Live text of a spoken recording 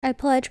I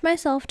pledge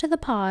myself to the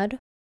pod.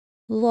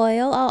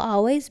 Loyal I'll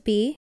always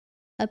be.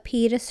 A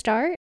P to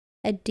start,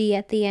 a D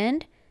at the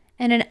end,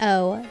 and an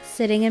O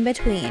sitting in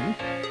between.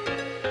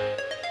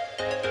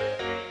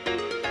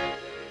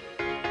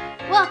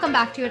 Welcome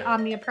back to an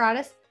Omnia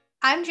Paratus.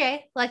 I'm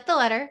Jay, like the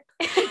letter.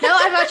 No,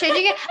 I'm not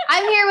changing it.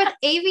 I'm here with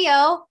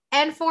AVO,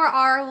 and for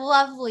our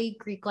lovely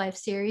Greek life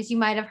series, you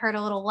might have heard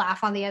a little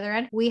laugh on the other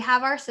end. We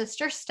have our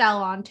sister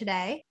Stell on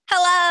today.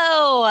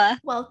 Hello.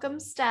 Welcome,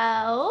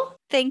 Stell.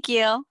 Thank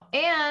you.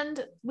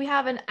 And we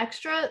have an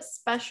extra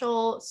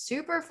special,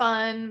 super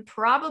fun,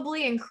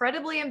 probably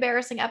incredibly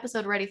embarrassing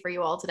episode ready for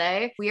you all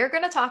today. We are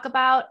going to talk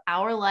about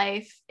our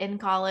life in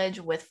college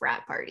with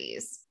frat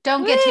parties.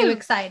 Don't get too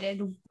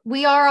excited.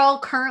 We are all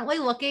currently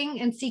looking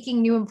and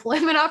seeking new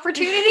employment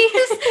opportunities.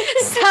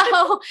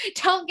 So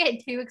don't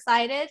get too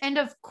excited. And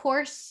of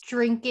course,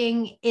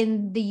 drinking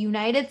in the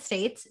United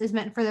States is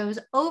meant for those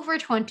over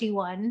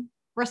 21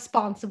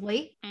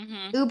 responsibly.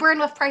 Mm-hmm. Uber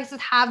and Lyft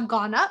prices have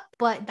gone up,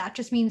 but that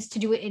just means to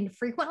do it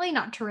infrequently,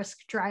 not to risk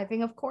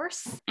driving, of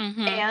course.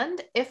 Mm-hmm.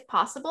 And if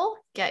possible,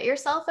 get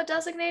yourself a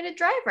designated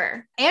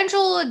driver.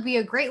 Angela would be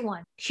a great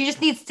one. She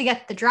just needs to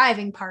get the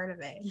driving part of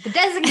it. The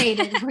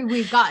designated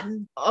we've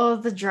gotten. Oh,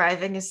 the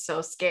driving is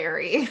so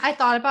scary. I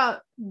thought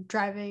about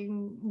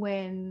driving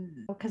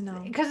when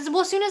because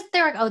as soon as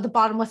they're like, oh, the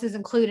bottomless is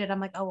included, I'm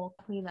like, oh, well,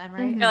 me then,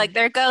 right? You're like,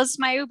 there goes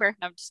my Uber.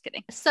 No, I'm just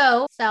kidding.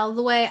 So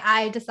the way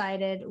I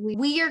decided,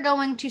 we are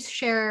going to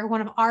share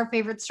one of our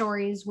favorite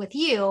stories with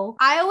you.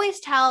 I always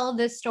tell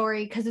this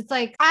story because it's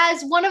like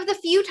as one of the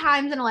few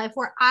times in life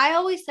where I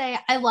always say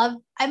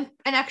I'm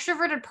an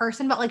extroverted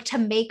person, but like to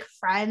make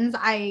friends,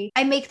 I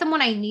make them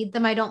when I need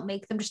them. I don't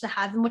make them just to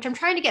have them, which I'm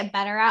trying to get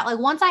better at. Like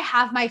once I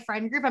have my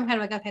friend group, I'm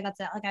kind of like, okay, that's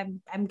it. Like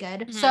I'm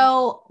good. Mm-hmm.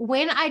 So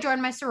when I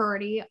joined my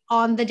sorority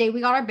on the day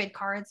we got our bid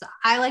cards,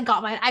 I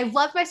got mine. I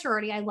loved my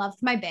sorority. I loved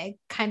my big,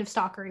 kind of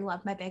stalkery,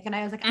 loved my big. And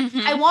I was like, Mm-hmm.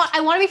 I want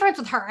to be friends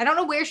with her. I don't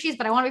know where she is,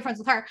 but I want to be friends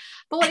with her.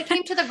 But when it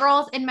came to the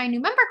girls in my new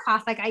member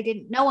class, like I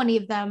didn't know any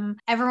of them.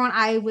 Everyone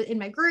I was in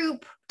my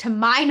group, to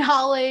my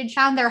knowledge,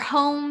 found their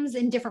homes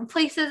in different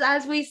places,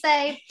 as we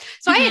say.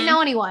 So I didn't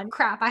know anyone.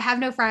 Crap, I have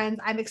no friends.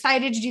 I'm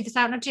excited to do this.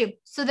 I don't know too.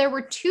 So there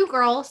were two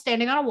girls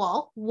standing on a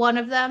wall. One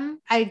of them,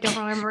 I don't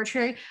remember which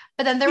one,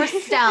 but then there was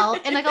Stell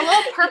in like a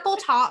little purple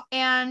top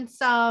and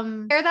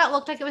some hair that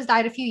looked like it was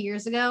dyed a few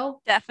years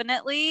ago.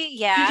 Definitely.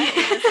 Yeah.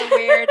 It was a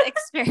weird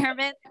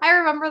experiment. I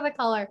remember the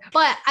color,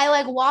 but I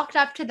like walked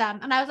up to them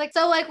and I was like,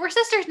 so like we're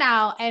sisters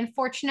now. And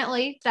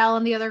fortunately, Stell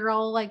and the other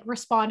girl like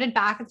responded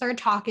back and started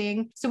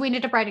talking. So we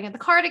ended up riding in the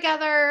car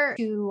together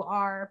to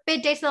our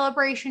bid day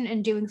celebration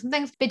and doing some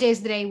things. Bid day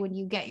is the day when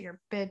you get your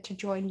bid to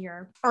join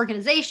your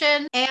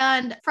organization.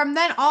 And from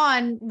then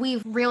on,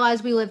 we've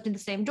realized we lived in the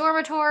same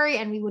dormitory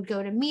and we would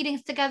go to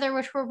meetings together,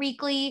 which were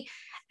weekly.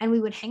 And we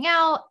would hang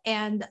out.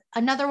 And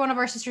another one of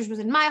our sisters was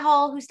in my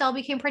hall who Stell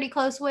became pretty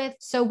close with.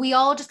 So we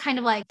all just kind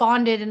of like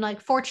bonded. And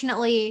like,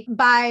 fortunately,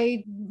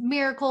 by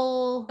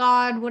miracle,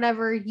 God,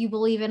 whatever you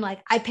believe in,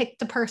 like I picked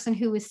the person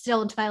who was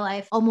still into my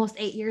life almost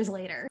 8 years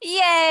later.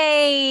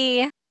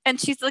 Yay. And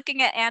she's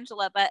looking at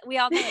Angela, but we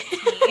all know it's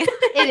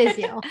me. It is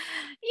you.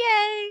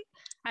 Yay.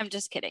 I'm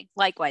just kidding.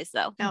 Likewise,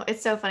 though. No,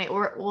 it's so funny.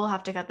 We'll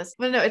have to cut this.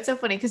 But no, it's so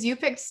funny because you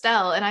picked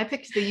Stell and I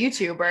picked the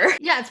YouTuber.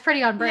 Yeah, it's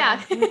pretty on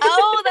brand. Yeah.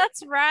 Oh,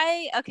 that's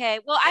right. Okay.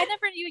 Well, I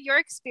never knew your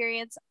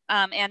experience,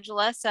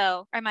 Angela.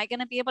 So am I going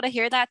to be able to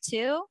hear that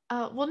too?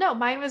 Well, no,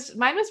 mine was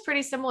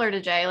pretty similar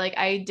to Jay. Like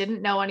I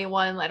didn't know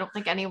anyone. I don't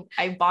think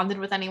I bonded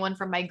with anyone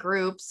from my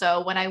group.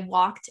 So when I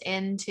walked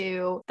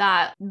into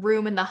that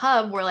room in the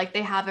hub where like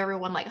they have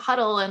everyone like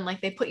huddle and like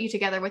they put you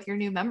together with your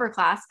new member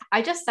class,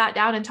 I just sat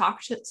down and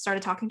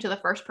started talking to the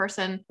first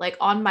person like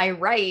on my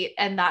right,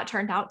 and that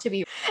turned out to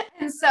be.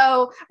 And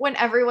so when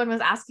everyone was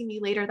asking me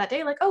later that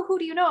day, like, oh, who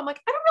do you know? I'm like,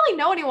 I don't really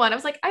know anyone. I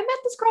was like, I met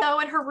this girl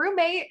and her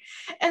roommate,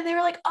 and they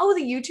were like, oh,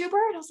 the YouTuber.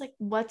 And I was like,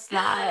 what's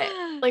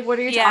that? Like, what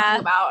are you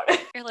talking about?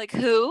 You're like,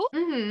 who?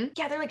 Mm-hmm.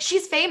 Yeah, they're like,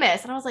 she's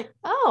famous. And I was like,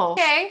 oh,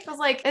 okay. I was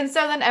like, and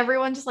so then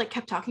everyone just like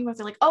kept talking about,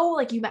 they're like, oh,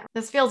 like you met,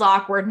 this feels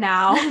awkward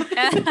now.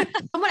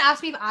 Someone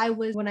asked me if I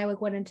was, when I like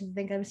went into the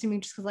thing, I'm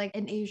assuming just because like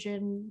an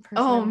Asian person.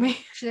 Oh man.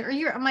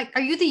 I'm like,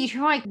 are you the YouTuber?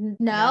 I'm like,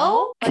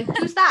 no. Like,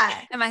 who's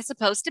that? Am I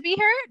supposed to be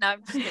her? No,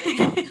 I'm just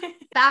kidding.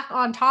 Back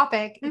on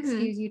topic,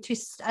 excuse you, to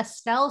a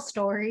Stell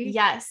story.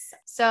 Yes.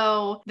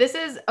 So this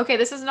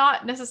is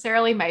not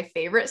necessarily my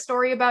favorite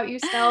story about you,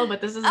 Stell, but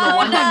this is the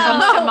one that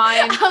comes to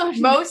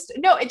mind most.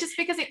 No, it just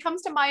because it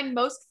comes to mind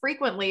most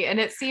frequently and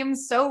it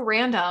seems so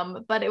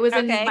random, but it was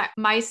in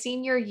my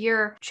senior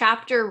year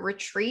chapter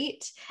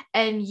retreat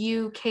and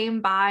you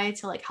came by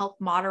to like help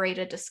moderate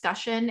a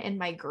discussion in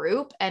my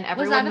group and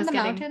everyone was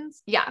getting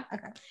mountains? Yeah.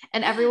 Okay.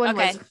 And everyone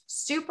was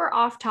super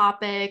off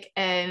topic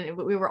and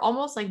we were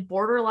almost like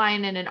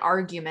borderline in an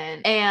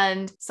argument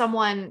and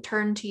someone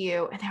turned to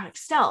you and they're like,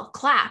 Stell,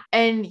 clap.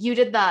 And you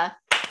did the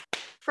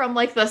from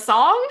like the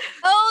song.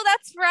 Oh,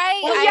 that's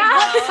right. Oh,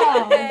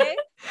 yeah. Okay.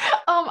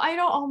 I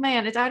don't, oh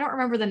man, I don't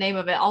remember the name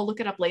of it. I'll look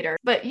it up later.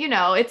 But you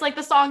know, it's like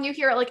the song you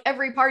hear at like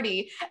every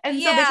party. And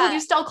so they told you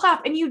Stell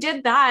clap and you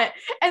did that.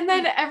 And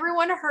then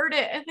everyone heard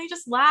it and they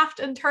just laughed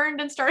and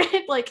turned and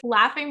started like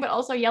laughing, but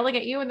also yelling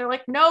at you. And they're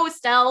like, no,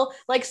 Stell,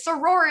 like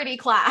sorority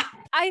clap.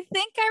 I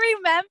think I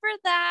remember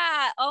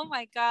that. Oh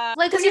my God.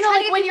 Like, cause you know,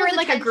 like when you're in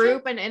like a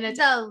group and it's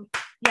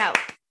yeah.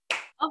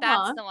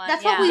 That's the one.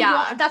 That's what we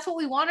want. That's what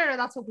we wanted, or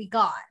that's what we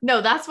got. No,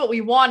 that's what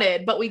we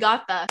wanted, but we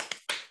got the.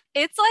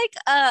 It's like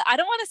I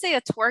don't want to say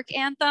a twerk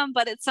anthem,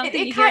 but it's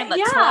something you hear in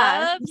the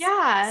clubs.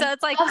 Yeah. So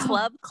it's like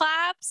club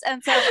claps.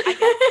 And so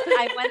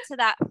I went to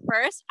that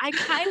first. I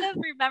kind of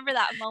remember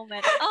that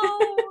moment.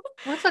 Oh,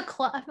 what's a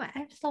club?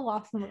 I'm still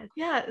lost in the.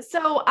 Yeah.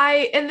 So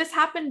and this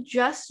happened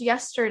just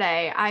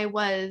yesterday. I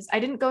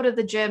didn't go to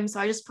the gym, so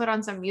I just put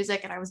on some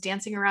music and I was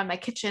dancing around my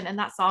kitchen and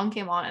that song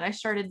came on and I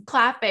started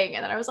clapping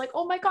and then I was like,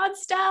 oh my God,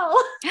 Stell.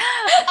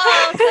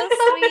 Oh, so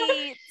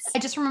sweet. I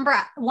just remember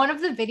one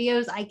of the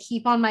videos I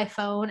keep on my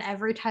phone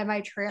every time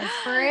I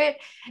transfer it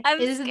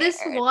is scared.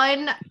 This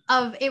one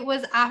of it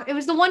was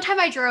the one time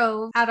I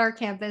drove at our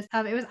campus.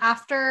 It was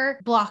after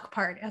block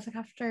party. I was like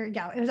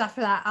it was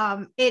after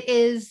that. It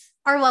is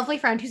our lovely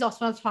friend who's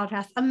also on this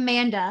podcast,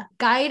 Amanda,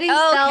 guiding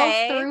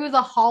Stell through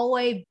the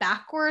hallway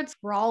backwards,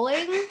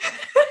 crawling.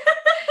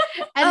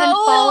 And then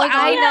falling.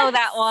 I know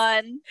that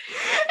one. And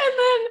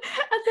then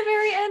at the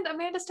very end,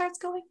 Amanda starts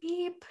going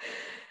beep,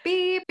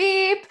 beep,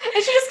 beep,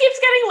 and she just keeps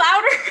getting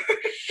louder.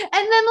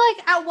 And then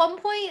like at one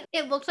point,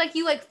 it looked like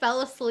you like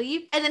fell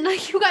asleep, and then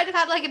like you guys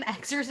had like an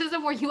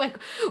exorcism where you like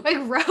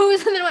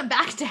rose and then went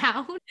back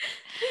down.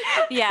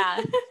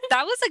 Yeah,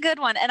 that was a good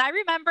one. And I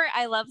remember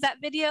I love that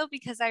video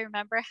because I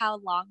remember how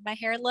long my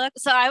hair looked.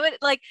 So I would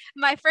like,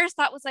 my first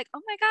thought was like,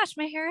 oh my gosh,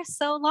 my hair is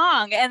so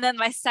long. And then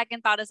my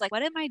second thought is like,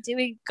 what am I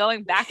doing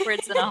going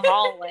backwards in a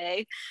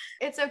hallway?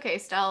 It's okay,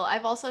 Stell.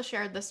 I've also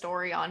shared the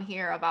story on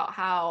here about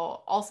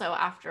how also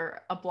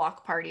after a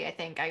block party, I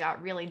think I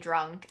got really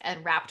drunk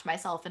and wrapped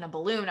myself in a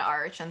balloon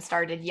arch and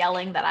started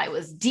yelling that I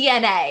was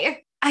DNA.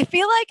 I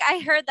feel like I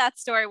heard that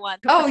story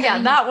once. Oh yeah,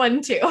 that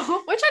one too.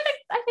 Which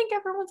I think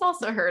everyone's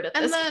also heard at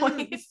this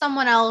point.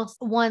 Someone else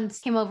once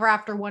came over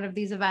after one of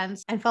these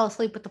events and fell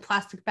asleep with the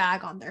plastic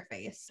bag on their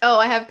face. Oh,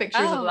 I have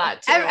pictures of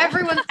that too.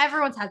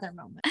 Everyone's had their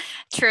moment.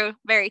 True,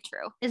 very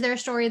true. Is there a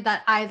story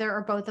that either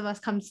or both of us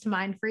comes to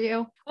mind for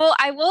you? Well,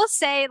 I will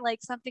say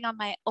like something on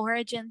my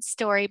origin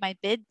story, my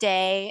bid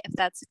day, if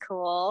that's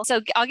cool.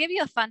 So I'll give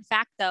you a fun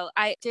fact though.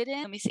 I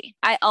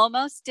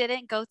almost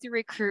didn't go through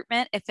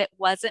recruitment if it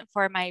wasn't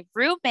for my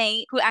roommate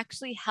who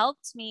actually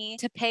helped me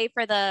to pay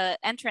for the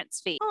entrance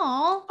fee.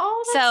 Oh,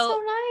 that's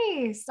so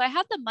nice. So I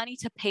had the money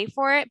to pay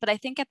for it, but I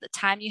think at the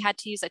time you had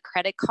to use a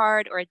credit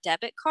card or a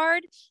debit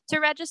card to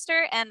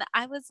register. And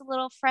I was a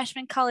little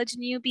freshman college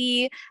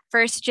newbie,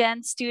 first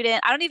gen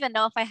student. I don't even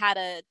know if I had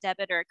a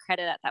debit or a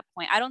credit at that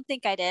point. I don't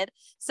think I did.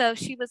 So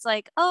she was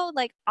like, oh,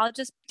 like I'll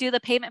just do the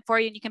payment for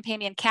you and you can pay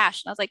me in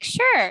cash. And I was like,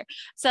 sure.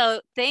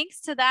 So thanks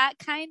to that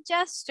kind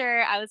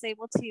gesture, I was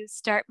able to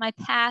start my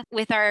path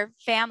with our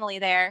family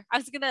there.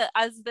 I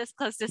was this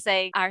close to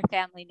saying our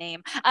family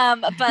name.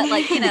 But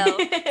like, you know,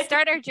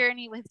 start our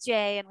journey with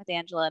Jay and with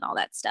Angela and all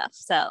that stuff.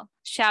 So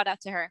shout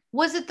out to her.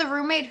 Was it the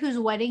roommate whose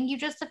wedding you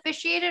just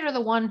officiated or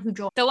the one who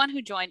joined? The one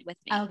who joined with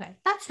me. Okay,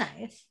 that's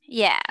nice.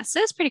 Yeah, so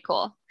it's pretty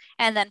cool.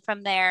 And then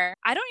from there,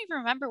 I don't even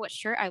remember what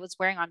shirt I was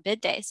wearing on bid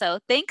day. So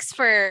thanks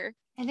for...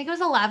 I think it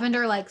was a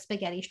lavender like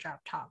spaghetti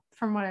strap top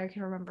from what I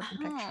can remember from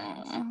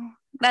pictures.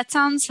 That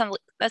sounds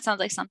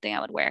like something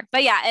I would wear.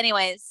 But yeah,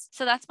 anyways,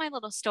 so that's my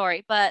little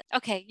story. But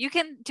okay, you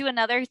can do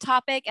another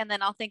topic and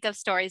then I'll think of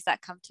stories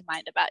that come to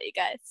mind about you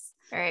guys.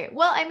 All right.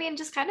 Well, I mean,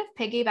 just kind of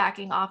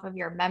piggybacking off of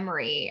your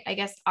memory, I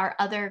guess our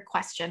other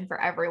question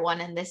for everyone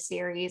in this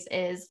series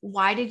is,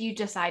 why did you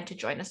decide to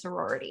join a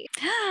sorority?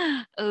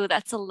 Oh,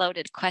 that's a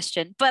loaded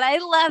question, but I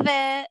love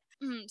it.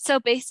 So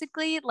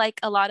basically, like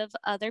a lot of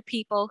other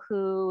people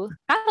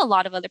not a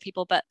lot of other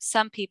people, but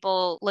some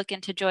people look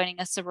into joining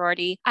a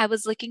sorority. I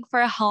was looking for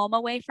a home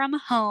away from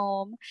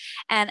home.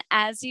 And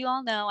as you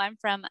all know, I'm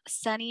from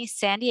sunny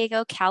San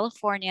Diego,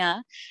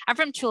 California. I'm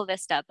from Chula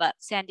Vista, but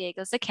San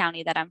Diego's the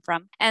county that I'm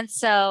from. And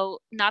so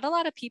not a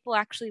lot of people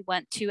actually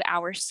went to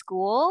our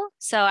school.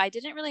 So I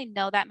didn't really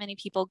know that many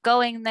people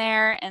going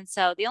there. And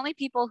so the only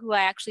people who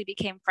I actually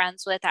became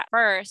friends with at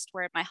first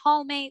were my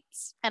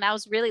hallmates. And I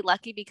was really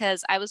lucky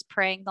because I was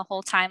praying the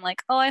whole time,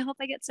 like, oh, I hope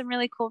I get some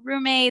really cool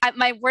roommates.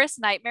 My worst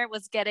nightmare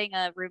was getting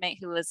a roommate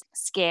who was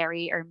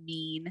scary or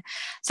mean.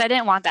 So I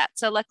didn't want that.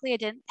 So luckily I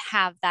didn't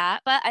have that,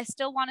 but I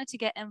still wanted to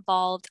get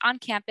involved on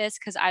campus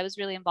because I was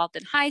really involved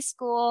in high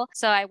school.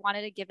 So I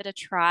wanted to give it a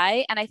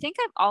try. And I think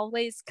I've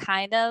always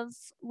kind of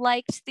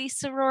liked the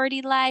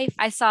sorority life.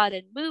 I saw it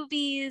in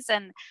movies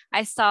and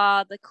I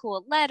saw the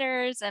cool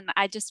letters and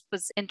I just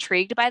was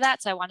intrigued by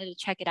that. So I wanted to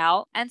check it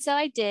out. And so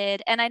I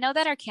did. And I know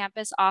that our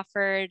campus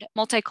offered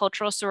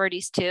multicultural sorority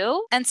sororities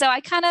too. And so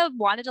I kind of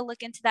wanted to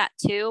look into that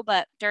too.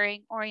 But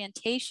during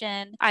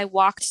orientation, I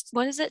walked,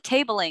 what is it?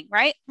 Tabling,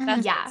 right?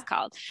 That's what it's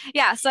called.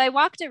 Yeah. So I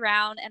walked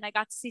around and I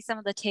got to see some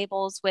of the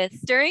tables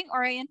during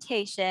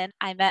orientation.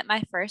 I met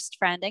my first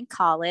friend in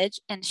college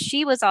and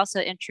she was also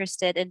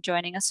interested in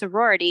joining a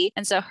sorority.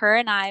 And so her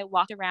and I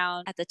walked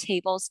around at the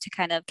tables to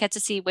kind of get to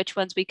see which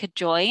ones we could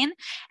join.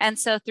 And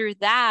so through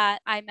that,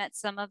 I met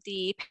some of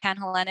the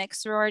Panhellenic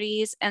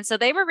sororities. And so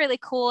they were really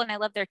cool. And I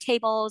love their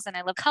tables and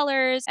I love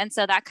colors. And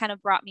so that kind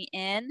of brought me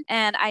in.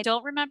 And I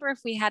don't remember if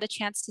we had a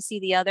chance to see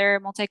the other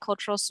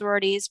multicultural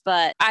sororities,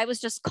 but I was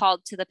just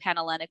called to the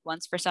Panhellenic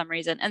ones for some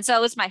reason. And so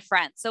it was my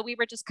friend. So we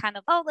were just kind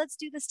of, oh, let's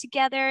do this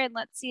together and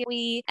let's see if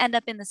we end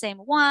up in the same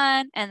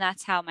one. And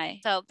that's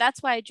why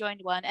I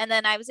joined one. And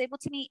then I was able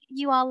to meet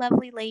you all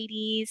lovely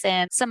ladies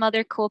and some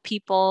other cool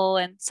people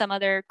and some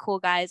other cool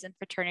guys in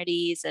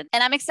fraternities. And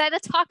I'm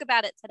excited to talk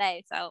about it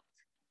today. So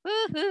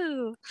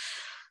woohoo.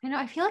 I know,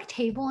 I feel like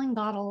tabling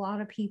got a lot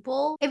of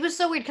people. It was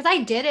so weird because I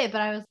did it,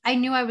 but I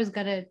knew I was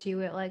gonna do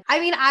it. Like, I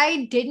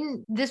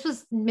mean, this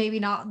was maybe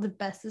not the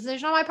best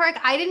decision on my part.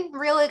 I didn't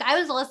really, I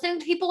was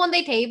listening to people when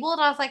they tabled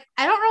and I was like,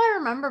 I don't really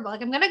remember, but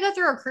like, I'm gonna go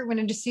through recruitment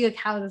and just see like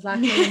how this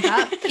actually ends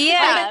up.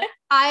 Yeah. Like,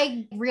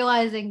 I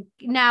realizing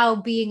now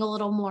being a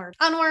little more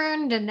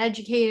unlearned and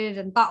educated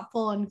and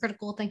thoughtful and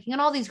critical thinking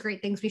and all these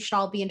great things we should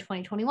all be in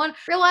 2021,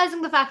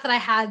 realizing the fact that I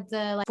had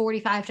the like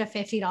 $45 to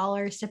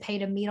 $50 to pay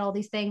to meet all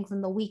these things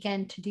in the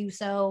weekend to do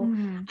so.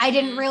 I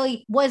didn't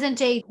really,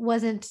 it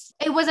wasn't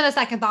a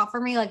second thought for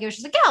me. Like, it was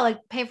just like, yeah, like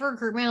pay for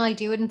recruitment and like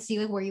do it and see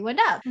like where you end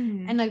up.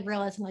 And like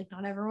realizing like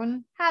not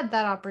everyone had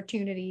that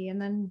opportunity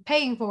and then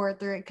paying for it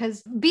through it.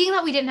 Cause being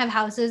that we didn't have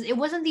houses, it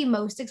wasn't the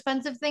most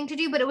expensive thing to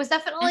do, but it was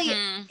definitely,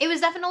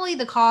 definitely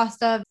the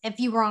cost of if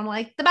you were on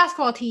like the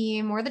basketball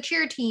team or the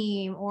cheer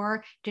team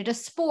or did a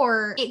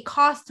sport, it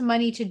costs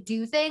money to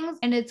do things.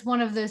 And it's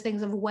one of those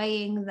things of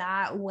weighing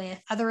that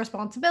with other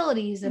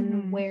responsibilities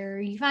and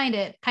where you find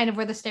it, kind of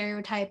where the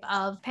stereotype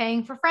of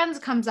paying for friends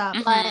comes up.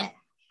 But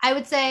I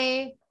would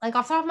say, like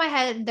off the top of my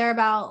head, there are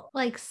about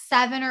like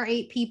 7 or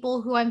 8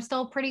 people who I'm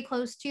still pretty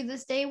close to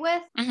this day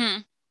with.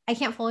 I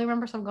can't fully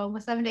remember, so I'm going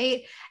with 7 to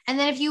 8. And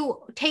then if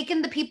you take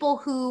in the people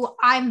who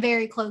I'm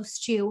very close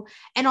to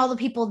and all the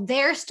people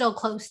they're still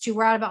close to,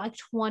 we're at about like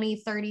 20,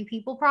 30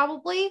 people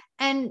probably.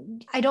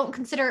 And I don't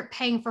consider it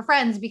paying for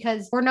friends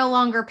because we're no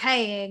longer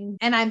paying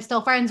and I'm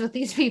still friends with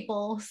these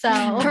people.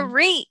 So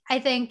great. I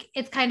think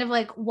it's kind of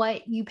like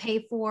what you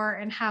pay for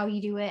and how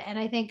you do it. And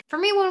I think for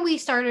me, when we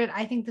started,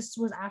 I think this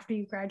was after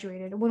you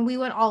graduated, when we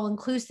went all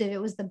inclusive,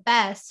 it was the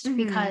best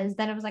because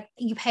then it was like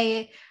you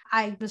pay.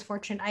 I was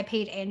fortunate. I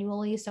paid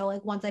annually. So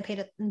like once I paid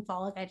it in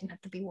fall, like I didn't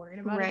have to be worried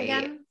about it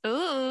again.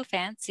 Ooh,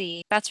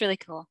 fancy. That's really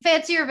cool.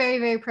 Fancy or very,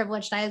 very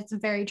privileged. I had some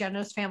very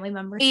generous family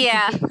members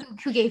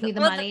who gave me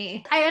the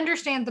money. I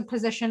understand the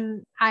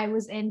position I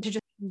was in to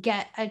just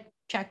get a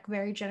check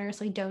very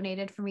generously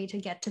donated for me to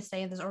get to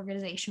stay in this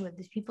organization with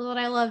these people that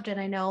I loved.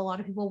 And I know a lot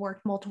of people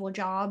worked multiple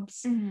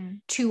jobs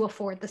to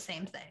afford the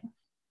same thing.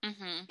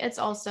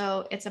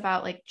 It's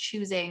about like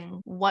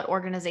choosing what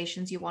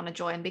organizations you want to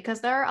join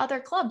because there are other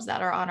clubs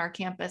that are on our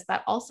campus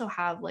that also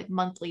have like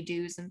monthly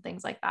dues and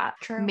things like that.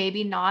 True.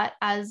 Maybe not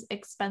as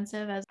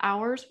expensive as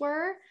ours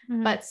were,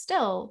 but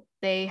still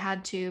they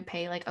had to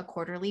pay like a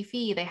quarterly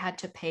fee. They had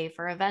to pay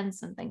for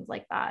events and things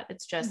like that.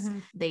 It's just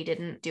they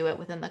didn't do it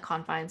within the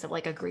confines of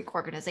like a Greek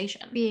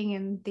organization. Being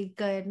in the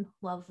good,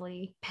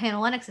 lovely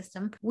Panhellenic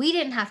system, we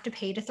didn't have to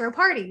pay to throw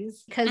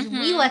parties because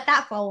we let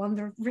that fall on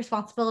the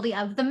responsibility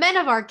of the men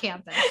of our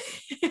campus.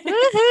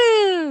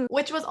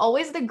 Which was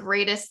always the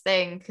greatest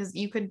thing because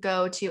you could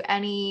go to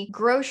any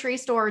grocery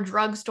store,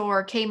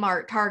 drugstore,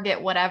 Kmart,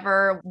 Target,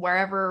 whatever,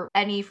 wherever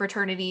any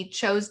fraternity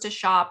chose to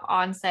shop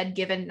on said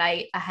given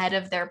night ahead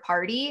of their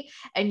party,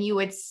 and you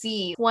would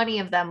see 20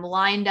 of them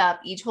lined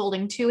up, each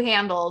holding 2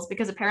 handles,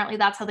 because apparently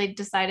that's how they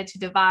decided to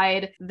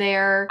divide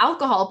their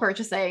alcohol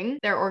purchasing,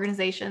 their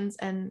organizations.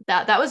 And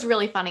that was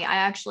really funny. I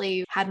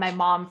actually had my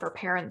mom for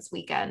parents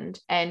weekend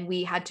and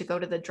we had to go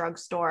to the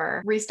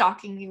drugstore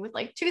restocking me with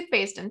like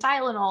toothpaste and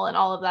Tylenol and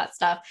all of that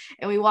stuff.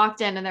 And we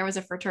walked in and there was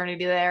a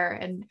fraternity there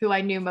and who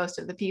I knew most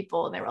of the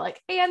people, and they were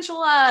like,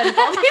 Angela, and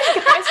all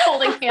these guys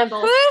holding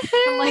handles.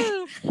 I'm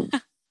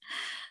like,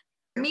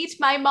 meet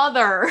my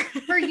mother.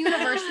 For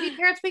university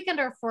parents weekend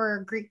or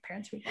for Greek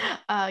parents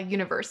weekend?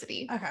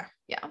 University. Okay.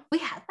 Yeah. We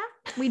had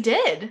that. We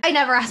did. I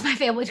never asked my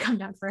family to come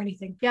down for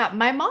anything. Yeah.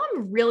 My mom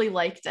really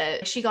liked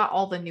it. She got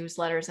all the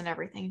newsletters and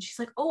everything. She's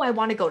like, oh, I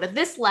want to go to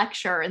this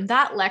lecture and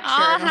that lecture.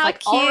 Oh, and I was like,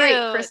 cute. All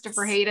right,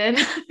 Christopher Hayden.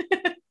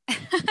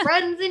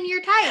 Friends in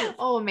your type.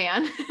 Oh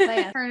man.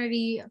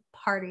 Fraternity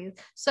parties.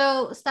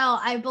 So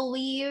Stell, I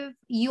believe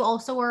you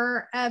also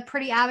were a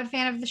pretty avid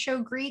fan of the show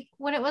Greek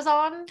when it was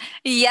on.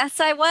 Yes,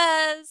 I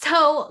was.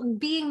 So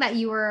being that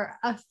you were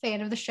a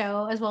fan of the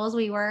show as well as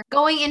we were,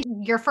 going into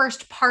your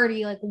first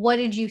party, like what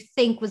did you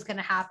think was going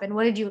to happen?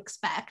 What did you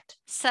expect?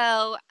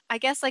 So I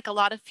guess like a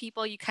lot of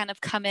people, you kind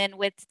of come in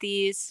with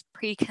these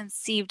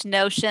preconceived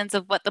notions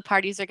of what the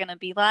parties are going to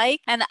be like.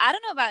 And I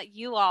don't know about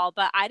you all,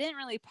 but I didn't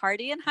really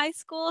party in high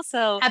school.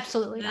 So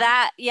Absolutely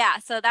not.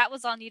 so that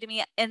was all new to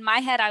me. In my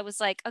head, I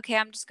was like, okay,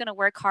 I'm just going to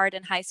work hard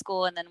in high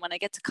school. And then when I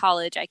get to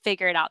college, I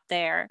figure it out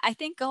there. I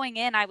think going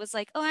in, I was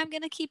like, oh, I'm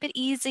going to keep it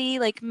easy,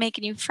 like make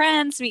new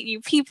friends, meet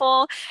new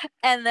people.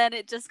 And then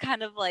it just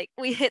kind of like,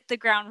 we hit the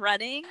ground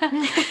running.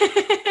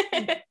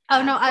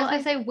 Oh no, I was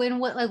gonna say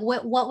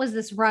what was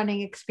this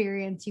running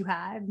experience you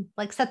had?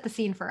 Like set the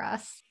scene for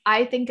us.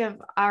 I think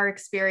of our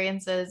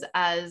experiences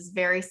as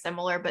very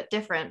similar but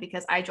different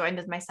because I joined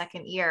as my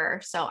second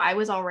year. So I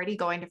was already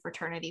going to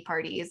fraternity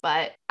parties,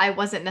 but I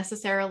wasn't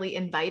necessarily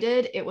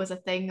invited. It was a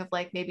thing of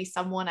like maybe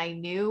someone I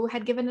knew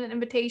had given an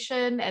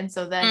invitation. And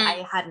so then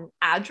I had an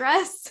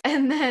address.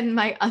 And then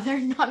my other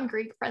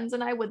non-Greek friends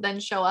and I would then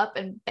show up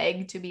and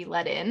beg to be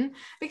let in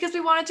because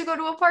we wanted to go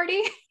to a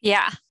party.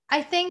 Yeah.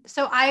 I think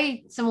so.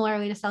 I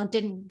similarly to Stella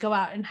didn't go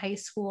out in high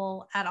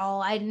school at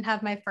all. I didn't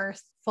have my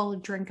first full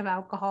drink of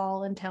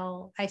alcohol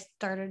until I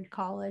started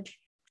college.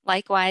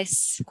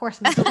 Likewise. Of course,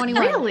 I was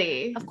 21.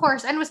 Really? Of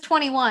course. And was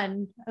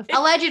 21.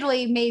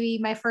 Allegedly, maybe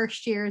my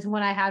first year is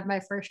when I had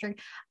my first drink.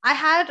 I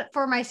had,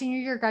 for my senior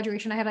year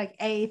graduation, I had like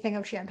a thing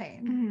of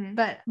champagne. Mm-hmm.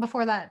 But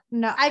before that,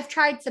 no. I've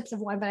tried sips of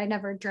wine, but I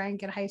never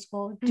drank in high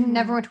school. Mm-hmm.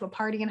 Never went to a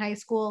party in high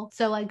school.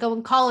 So like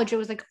going college, it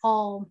was like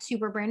all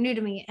super brand new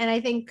to me. And I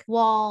think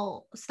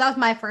so that was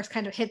my first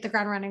kind of hit the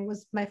ground running,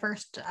 was my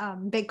first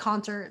big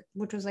concert,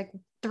 which was like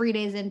 3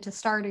 days into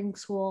starting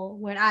school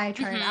when I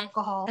tried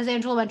alcohol. As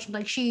Angela mentioned,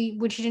 like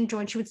when she didn't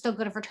join, she would still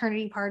go to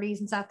fraternity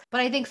parties and stuff.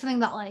 But I think something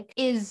that like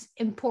is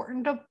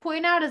important to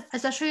point out is,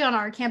 especially on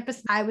our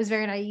campus, I was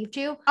very naive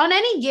to. On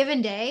any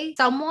given day,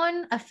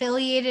 someone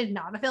affiliated,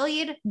 not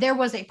affiliated, there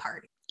was a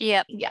party.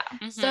 Yep. Yeah.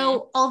 Mm-hmm.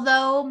 So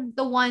although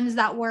the ones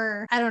that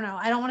were, I don't know,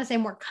 I don't want to say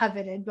more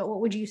coveted, but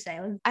what would you say?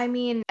 I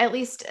mean, at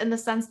least in the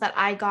sense that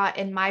I got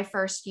in my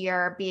first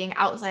year being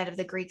outside of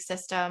the Greek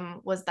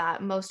system, was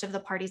that most of the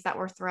parties that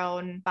were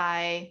thrown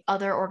by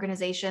other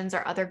organizations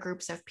or other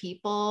groups of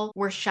people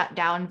were shut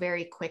down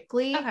very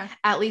quickly. Okay.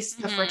 At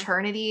least the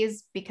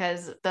fraternities,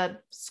 because the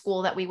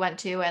school that we went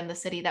to and the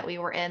city that we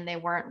were in, they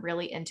weren't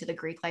really into the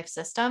Greek life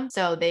system.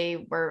 So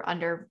they were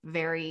under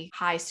very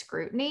high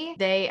scrutiny.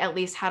 They at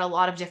least had a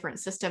lot of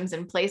different systems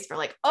in place for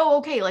like, oh,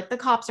 okay, like the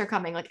cops are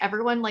coming, like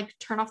everyone like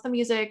turn off the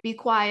music, be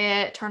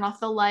quiet, turn off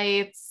the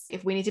lights.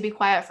 If we need to be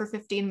quiet for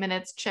 15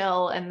 minutes,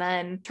 chill, and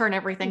then turn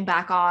everything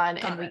back on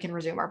and we can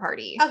resume our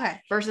party.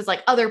 Okay. Versus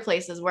like other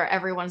places where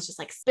everyone's just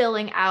like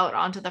spilling out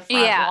onto the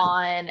front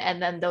lawn,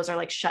 and then those are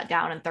like shut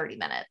down in 30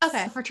 minutes.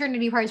 Okay.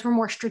 Fraternity parties were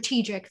more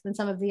strategic than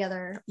some of the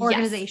other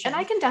organizations. Yes, and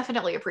I can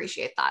definitely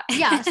appreciate that.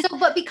 Yeah. So,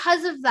 but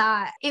because of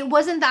that, it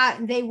wasn't that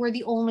they were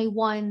the only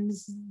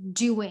ones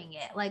doing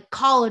it. Like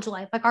college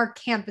life, like our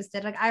campus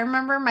did. Like I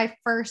remember my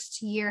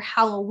first year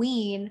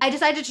Halloween, I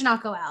decided to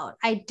not go out.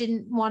 I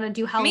didn't want to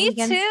do Halloween.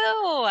 Me too.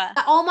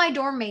 All my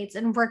dorm mates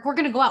and we're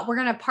going to go out. We're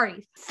going to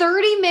party.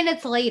 30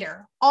 minutes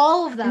later,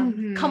 all of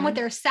them come with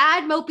their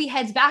sad, mopey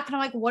heads back. And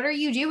I'm like, what are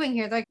you doing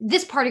here? They're like,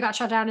 this party got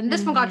shut down and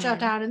this one got shut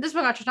down and this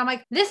one got shut down. I'm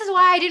like, this is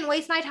why I didn't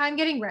waste my time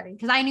getting ready,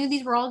 because I knew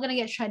these were all going to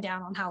get shut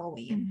down on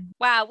Halloween.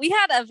 Wow. We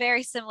had a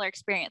very similar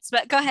experience,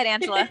 but go ahead,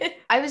 Angela.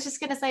 I was just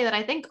going to say that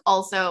I think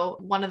also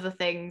one of the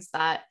things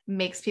that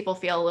makes people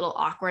feel a little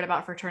awkward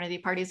about fraternity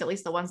parties, at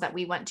least the ones that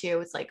we went to,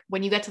 it's like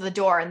when you get to the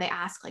door and they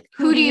ask like,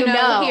 who do you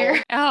know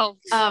here? Oh,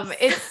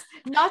 it's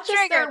not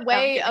just their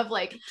way of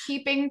like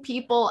keeping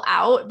people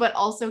out, but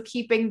also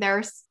keeping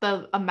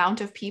the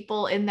amount of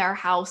people in their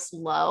house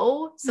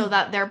low so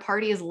that their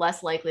party is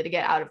less likely to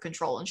get out of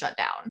control and shut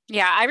down.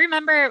 Yeah, I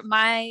remember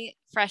my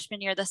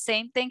freshman year, the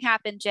same thing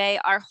happened, Jay.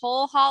 Our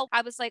whole hall,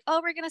 I was like, oh,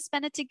 we're going to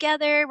spend it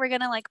together. We're going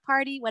to like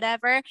party,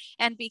 whatever.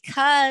 And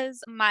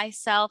because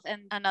myself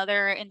and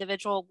another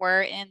individual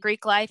were in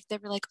Greek life, they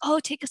were like, oh,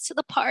 take us to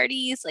the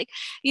parties. Like,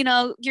 you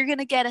know, you're going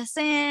to get us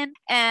in.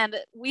 And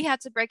we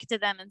had to break it to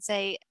them and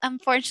say,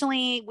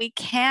 unfortunately, we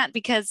can't,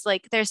 because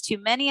like there's too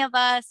many of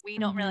us. We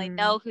don't really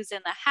know who's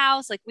in the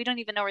house. Like we don't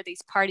even know where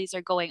these parties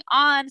are going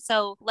on.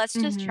 So let's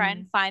just try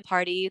and find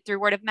party through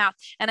word of mouth.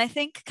 And I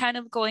think kind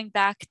of going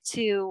back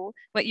to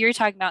what you're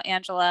talking about,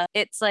 Angela,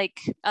 it's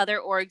like other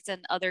orgs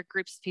and other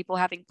groups of people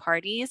having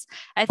parties.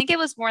 I think it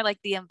was more like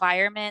the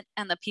environment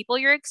and the people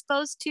you're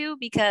exposed to,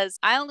 because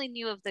I only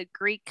knew of the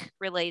Greek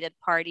related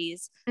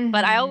parties,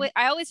 but I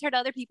always heard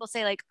other people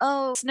say like,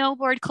 oh,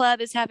 snowboard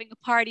club is having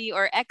a party,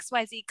 or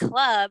XYZ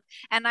club.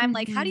 And I'm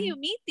like, how do you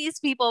meet these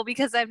people?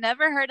 Because I've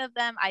never heard of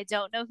them. I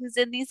don't know who's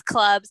in these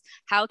clubs.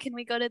 How can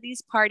we go to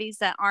these parties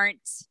that aren't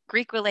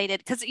Greek related?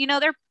 Because, you know,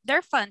 they're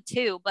they're fun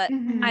too, but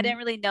Mhm. I didn't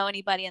really know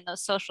anybody in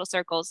those social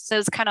circles. So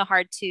it's kind of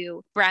hard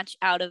to branch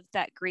out of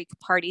that Greek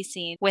party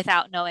scene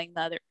without knowing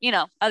the other,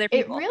 other It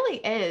people. really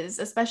is,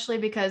 especially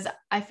because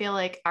I feel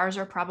like ours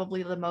are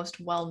probably the most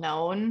well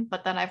known,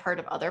 but then I've heard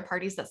of other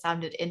parties that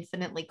sounded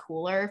infinitely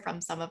cooler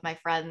from some of my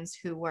friends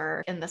who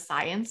were in the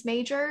science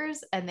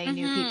majors, and they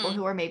knew people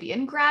who were maybe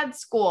in grad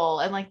school,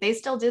 and like they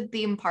still did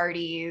theme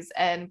parties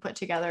and put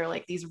together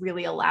like these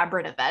really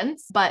elaborate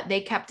events, but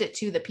they kept it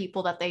to the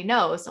people that they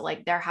know. So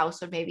like their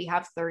house would maybe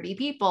have 30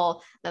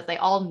 people that they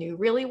all knew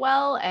really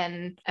well,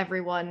 and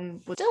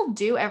everyone would still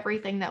do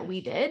everything that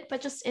we did,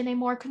 but just in a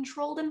more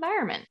controlled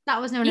environment.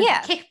 That was known as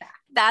a kickback.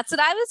 That's what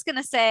I was going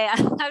to say. I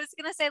was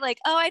going to say like,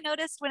 oh, I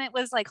noticed when it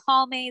was like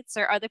hallmates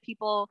or other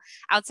people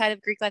outside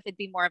of Greek life, it'd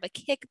be more of a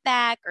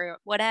kickback or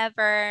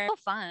whatever. So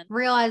fun.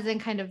 Realizing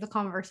kind of the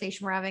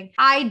conversation we're having,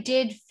 I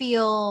did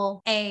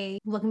feel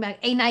looking back,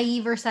 a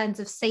naive sense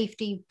of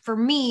safety for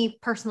me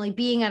personally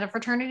being at a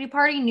fraternity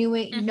party,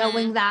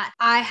 knowing that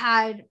I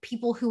had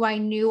people who I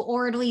knew,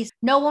 or at least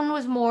no one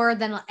was more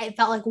than, it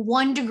felt like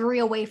 1 degree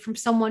away from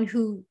someone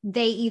who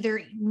they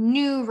either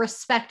knew,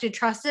 respected,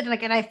 trusted.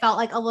 And I felt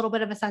like a little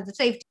bit of a sense of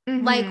safety.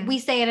 Mm-hmm. Like we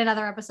say in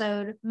another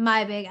episode,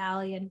 my big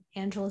Allie and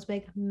Angela's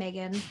big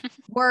Megan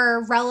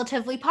were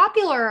relatively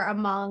popular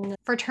among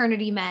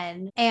fraternity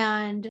men.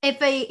 And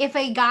if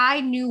a guy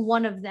knew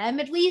one of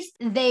them, at least,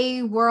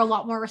 they were a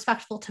lot more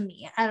respectful to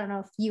me. I don't know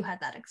if you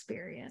had that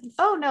experience.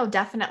 Oh no,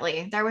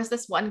 definitely. There was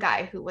this one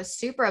guy who was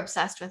super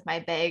obsessed with my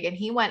big, and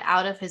he went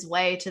out of his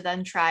way to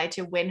then try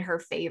to win her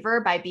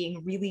favor by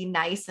being really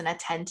nice and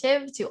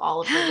attentive to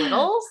all of the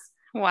littles.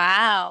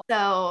 Wow.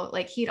 So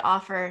like he'd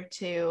offer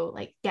to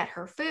like get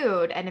her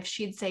food, and if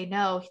she'd say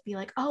no, he'd be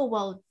like, oh,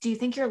 well, do you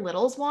think your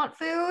littles want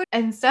food?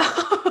 And so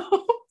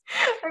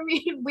I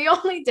mean, we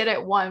only did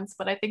it once,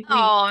 but I think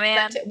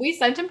we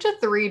sent him to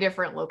 3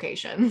 different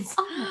locations.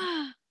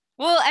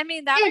 Well, I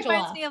mean, that Angela.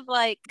 reminds me of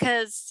like,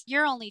 because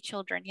you're only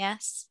children,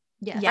 yes?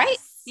 Yes. Right?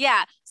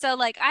 Yeah. So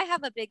like I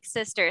have a big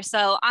sister.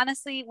 So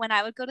honestly, when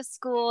I would go to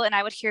school and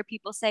I would hear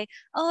people say,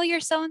 oh, you're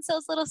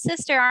so-and-so's little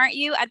sister, aren't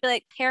you? I'd be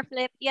like, hair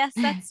flip. Yes,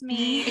 that's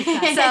me. So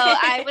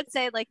I would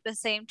say like the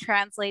same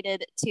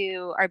translated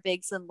to our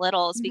bigs and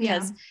littles,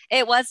 because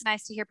it was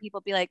nice to hear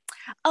people be like,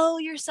 oh,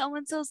 you're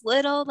so-and-so's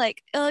little,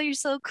 like, oh, you're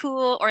so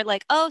cool. Or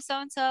like, oh,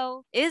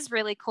 so-and-so is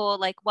really cool.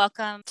 Like,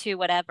 welcome to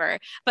whatever.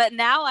 But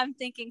now I'm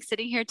thinking,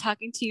 sitting here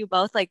talking to you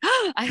both, like,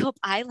 oh, I hope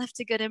I left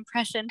a good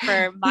impression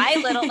for my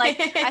little, like,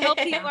 I hope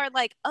people are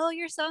like, oh,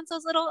 you're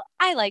so-and-so's little,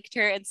 I liked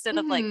her, instead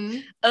of like,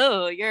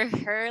 oh, you're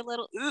her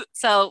little. Ooh.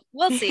 So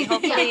we'll see.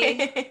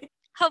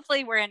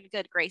 Hopefully we're in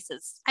good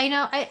graces. I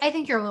know. I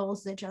think your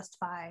littles did just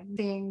fine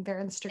seeing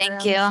their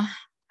Instagram. Thank you.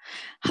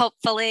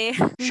 Hopefully.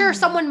 Sure,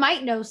 someone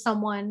might know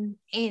someone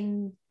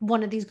in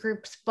one of these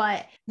groups,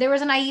 but there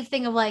was a naive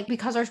thing of like,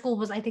 because our school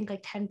was, I think,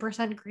 like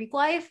 10% Greek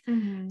life,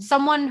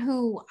 someone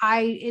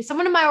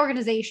in my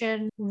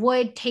organization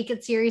would take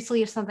it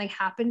seriously if something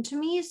happened to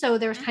me. So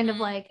there was kind of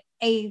like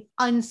a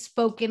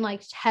unspoken,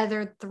 like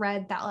tethered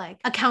thread that like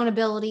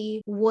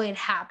accountability would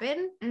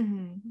happen.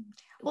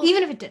 Well,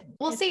 even if it didn't.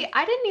 Well, see,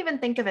 I didn't even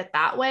think of it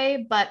that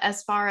way, but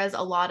as far as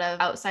a lot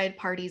of outside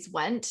parties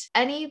went,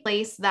 any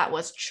place that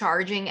was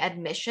charging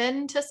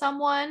admission to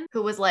someone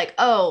who was like,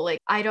 oh, like,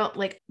 I don't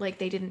like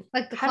they didn't,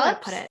 like the how clubs?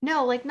 do I put it?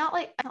 No, like not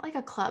like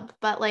a club,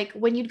 but like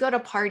when you'd go to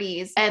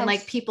parties and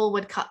like people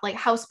would like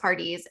house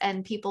parties,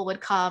 and people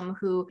would come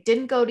who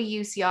didn't go to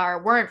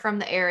UCR, weren't from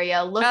the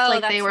area, looked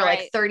like they were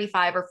like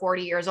 35 or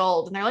 40 years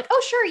old. And they're like,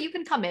 oh, sure, you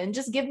can come in,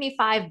 just give me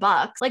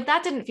 $5. Like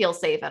that didn't feel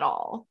safe at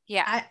all.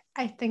 Yeah.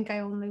 I think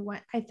I only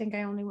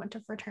went to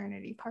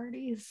fraternity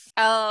parties.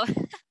 Oh,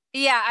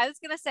 yeah. I was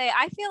going to say,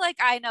 I feel like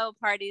I know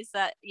parties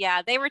that,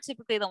 they were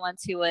typically the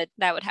ones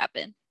that would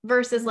happen.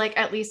 Versus like,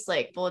 at least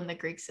like people in the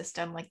Greek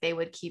system, like they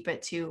would keep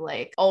it to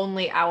like,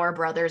 only our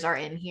brothers are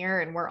in here,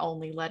 and we're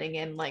only letting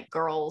in like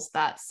girls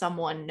that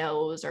someone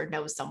knows or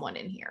knows someone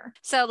in here.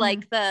 So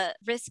like the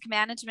risk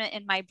management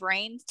in my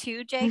brain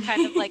too, Jay,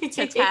 kind of like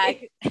to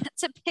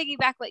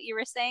piggyback what you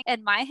were saying.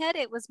 In my head,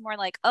 it was more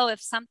like, oh, if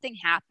something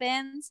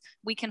happens,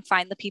 we can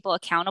find the people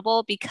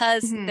accountable,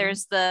 because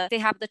they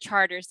have the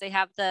charters, they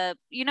have the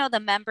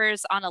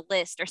members on a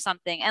list or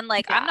something. And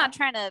like, I'm not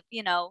trying to,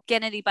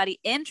 get anybody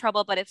in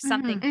trouble, but if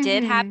something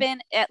did happen,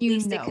 at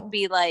least it could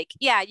be like,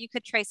 you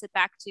could trace it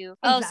back to,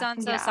 oh,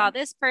 so-and-so saw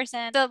this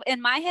person. So in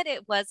my head,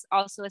 it was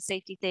also a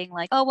safety thing,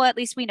 like, oh, well, at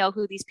least we know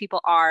who these people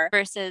are,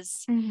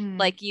 versus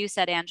like you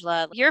said,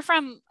 Angela, you're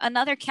from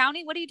another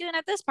county, what are you doing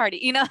at this party?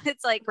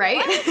 It's like,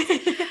 right.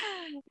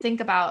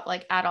 Think about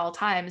like at all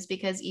times,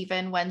 because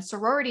even when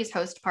sororities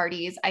host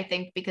parties, I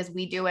think because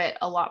we do it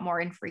a lot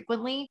more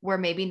infrequently, we're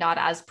maybe not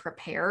as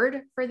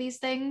prepared for these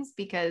things,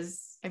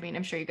 because I mean,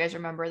 I'm sure you guys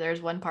remember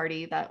there's one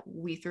party that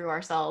we threw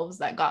ourselves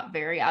that got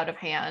very out of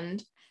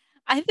hand.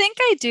 I think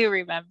I do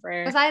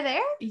remember. Was I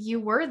there? You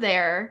were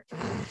there.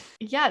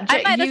 Yeah.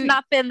 I might have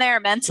not been there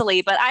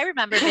mentally, but I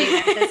remember being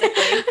there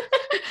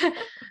physically.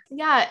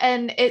 Yeah.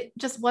 And it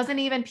just wasn't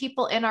even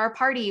people in our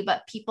party,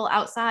 but people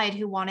outside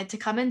who wanted to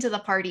come into the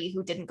party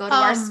who didn't go to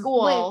our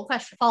school. Wait,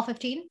 question. Fall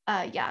 15?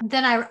 Yeah.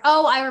 Then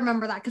I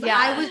remember that because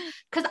Yeah.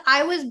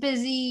 I was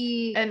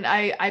busy. And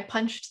I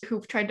punched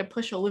who tried to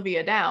push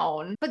Olivia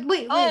down. But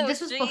wait,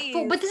 this was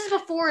before. But this is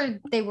before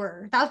they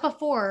were. That was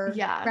before.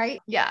 Yeah. Right?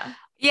 Yeah.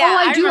 Yeah,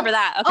 I remember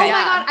that. Okay. Oh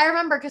my God, I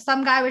remember because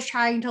some guy was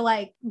trying to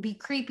like be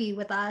creepy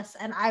with us,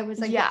 and I was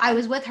like, I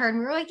was with her, and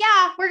we were like,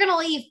 yeah, we're gonna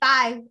leave,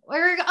 bye.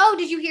 Oh,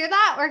 did you hear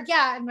that? Or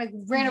yeah, and like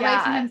ran away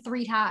from him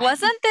 3 times.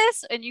 Wasn't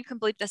this? And you can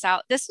bleep this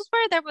out. This was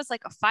where there was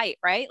like a fight,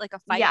 right? Like a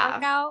fight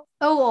broke out.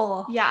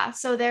 Oh yeah.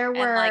 So there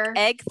were like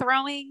egg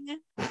throwing.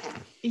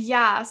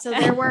 Yeah. So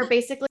there were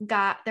basically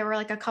there were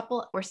like a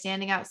couple were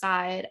standing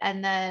outside,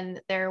 and then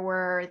there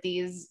were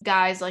these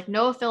guys like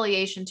no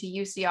affiliation to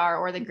UCR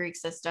or the Greek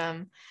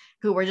system,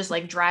 who were just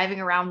like driving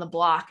around the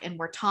block and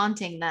were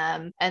taunting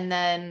them, and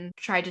then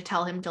tried to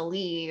tell him to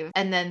leave.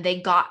 And then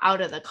they got out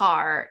of the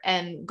car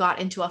and got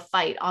into a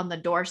fight on the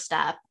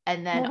doorstep.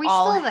 And then were we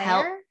still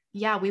there?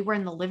 Yeah, we were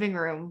in the living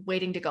room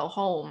waiting to go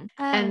home.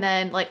 And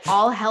then like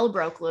all hell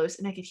broke loose,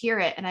 and I could hear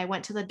it. And I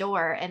went to the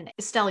door, and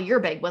Estelle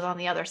Yerbig was on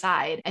the other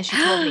side. And she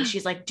told me,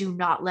 she's like, do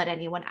not let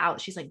anyone out.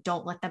 She's like,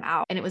 don't let them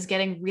out. And it was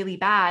getting really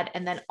bad.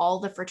 And then all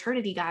the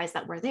fraternity guys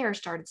that were there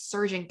started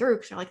surging through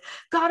because they're like,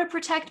 gotta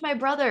protect my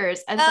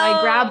brothers. And so I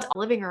grabbed a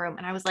living room,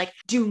 and I was like,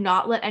 do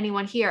not let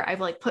anyone hear.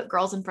 I've like put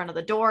girls in front of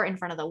the door, in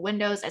front of the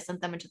windows. I sent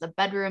them into the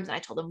bedrooms, and I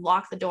told them,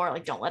 lock the door.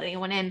 Like, don't let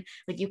anyone in.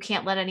 Like, you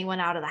can't let anyone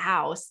out of the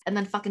house. And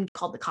then fucking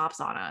called the cops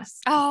on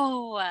us.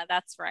 Oh,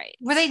 that's right.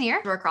 Were they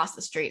near? They were across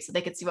the street, so they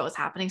could see what was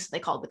happening. So they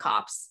called the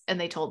cops, and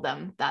they told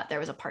them that there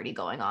was a party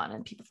going on,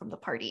 and people from the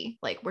party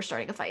like were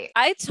starting a fight.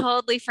 I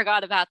totally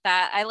forgot about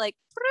that. I like,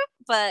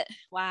 but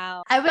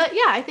wow. But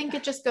yeah, I think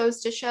it just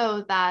goes to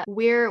show that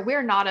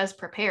we're not as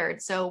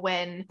prepared. So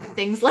when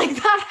things like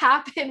that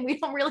happen, we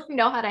don't really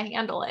know how to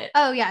handle it.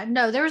 Oh yeah,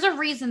 no, there was a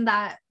reason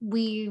that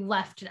we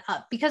left it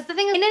up, because the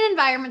thing is, in an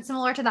environment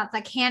similar to that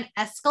can't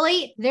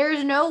escalate,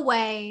 there's no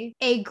way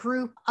a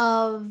group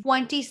of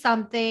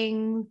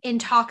 20-something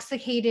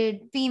intoxicated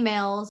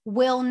females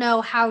will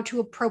know how to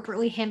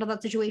appropriately handle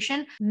that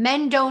situation.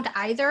 Men don't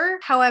either.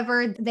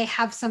 However, they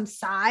have some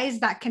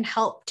size that can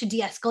help to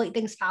de-escalate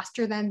things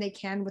faster than they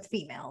can with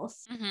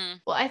females. Mm-hmm.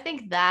 Well, I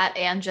think that,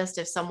 and just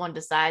if someone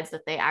decides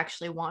that they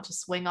actually want to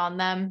swing on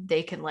them,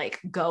 they can like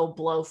go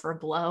blow for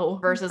blow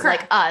versus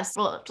like us.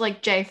 Well,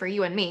 like Jay, for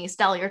you and me,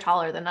 Stella, you're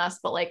taller than us,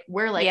 but like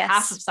we're like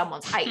half of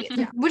someone's height.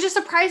 Yeah. Which is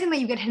surprising that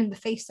you get hit in the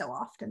face so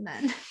often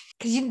then.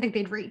 Because you didn't think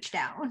they'd reach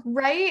down.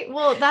 Right?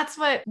 Well, that's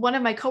what one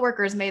of my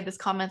coworkers made this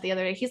comment the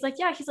other day. He's like,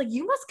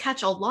 you must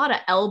catch a lot of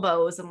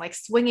elbows and like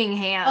swinging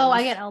hands. Oh,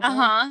 I get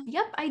elbows.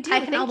 Yep, I do. I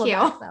can Thank elbow you.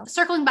 back, though.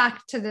 Circling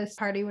back to this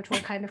party, which we're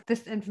kind of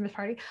this infamous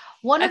party.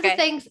 One of the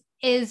things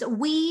is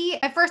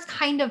my first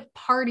kind of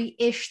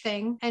party-ish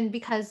thing, and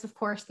because of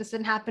course this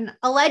didn't happen,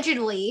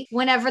 allegedly,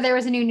 whenever there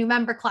was a new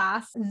member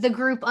class, the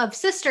group of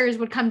sisters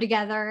would come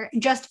together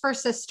just for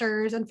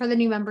sisters and for the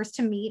new members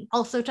to meet,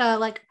 also to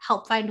like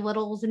help find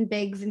littles and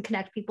bigs and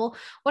connect people,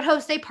 would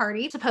host a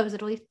party,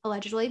 supposedly,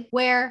 allegedly,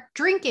 where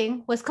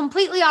drinking was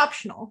completely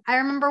optional. I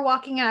remember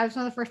walking in, I was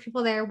one of the first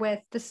people there with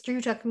the sister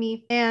who took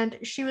me, and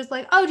she was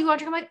like, oh, do you want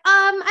to drink? I'm like,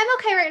 I'm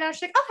okay right now.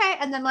 She's like, okay.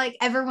 And then like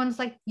everyone's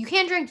like, you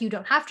can drink, you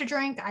don't have to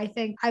drink. I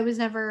think I was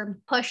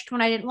never pushed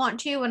when I didn't want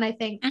to. And I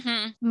think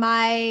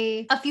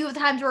a few of the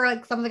times where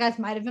like some of the guys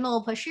might have been a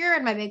little pushier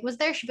and my big was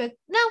there, she'd be like,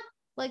 no,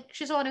 like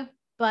she doesn't want to.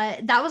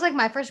 But that was like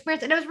my first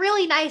experience, and it was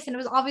really nice, and it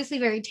was obviously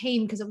very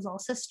tame because it was all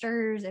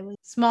sisters, it was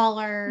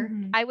smaller.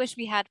 I wish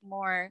we had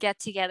more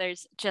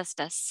get-togethers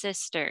just as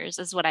sisters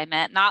is what I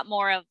meant, not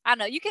more of, I don't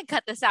know, you can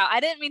cut this out. I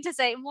didn't mean to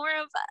say more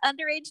of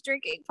underage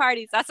drinking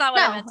parties. That's not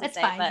what I meant to say.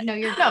 Fine. But,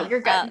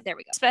 you're good. There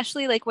we go.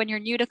 Especially like when you're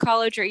new to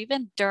college or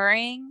even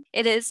during,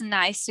 it is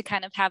nice to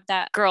kind of have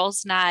that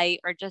girls'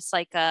 night or just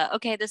like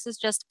okay, this is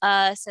just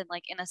us and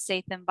like in a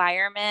safe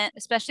environment,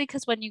 especially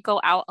because when you go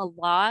out a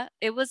lot,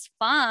 it was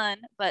fun,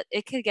 but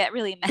it could get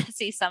really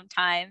messy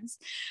sometimes.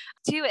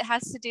 Too, it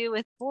has to do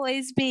with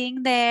boys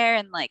being there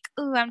and like,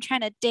 ooh, I'm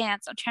trying to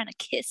dance, I'm trying to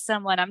kiss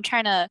someone, I'm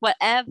trying to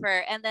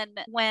whatever. And then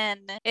when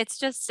it's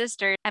just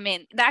sisters, I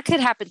mean, that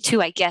could happen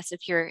too, I guess,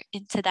 if you're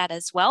into that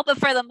as well. But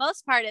for the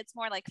most part, it's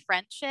more like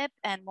friendship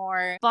and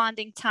more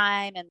bonding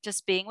time and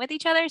just being with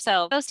each other.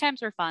 So those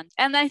times were fun.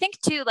 And I think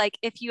too, like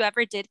if you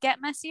ever did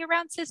get messy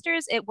around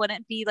sisters, it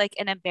wouldn't be like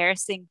an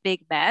embarrassing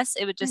big mess.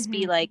 It would just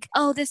be like,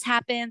 oh, this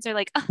happens, or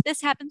like, oh,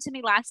 this happened to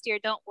me last year,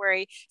 don't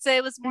worry. So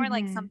it was more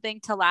like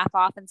something to laugh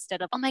off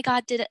instead of, oh my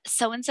God, did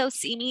so-and-so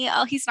see me?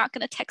 Oh, he's not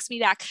going to text me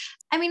back.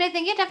 I mean, I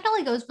think it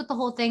definitely goes with the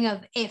whole thing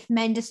of if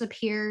men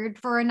disappeared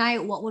for a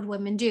night, what would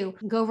women do?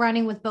 Go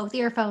running with both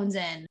earphones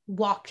in,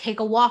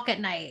 take a walk at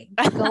night,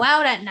 go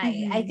out at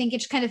night. I think it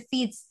just kind of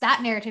feeds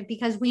that narrative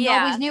because we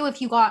always knew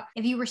if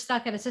you were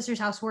stuck at a sister's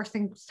house, worst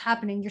things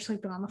happening, you're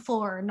sleeping on the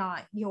floor,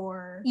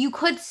 you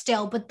could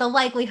still, but the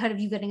likelihood of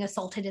you getting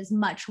assaulted is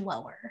much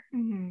lower.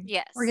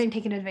 Yes. Or getting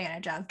taken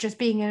advantage of, just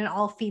being in an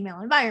all-female female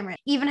environment.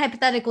 Even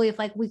hypothetically, if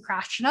like we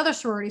crashed another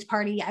sororities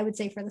party, I would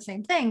say for the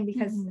same thing,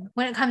 because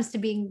when it comes to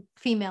being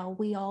female,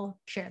 we all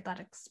shared that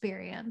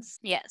experience.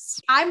 Yes.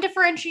 I'm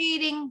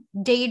differentiating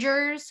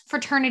Dagers,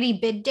 fraternity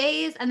bid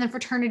days, and then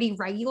fraternity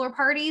regular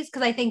parties,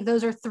 because I think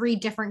those are 3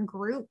 different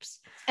groups.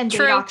 And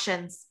True. date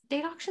auctions.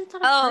 Date auctions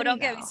not a party,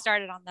 don't get me though.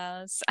 started on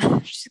those.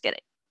 Just kidding.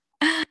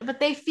 But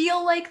they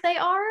feel like they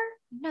are.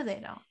 No, they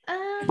don't.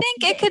 I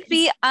think it could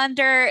be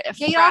under a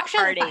Date frat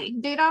auctions, party.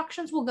 date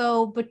auctions will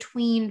go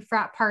between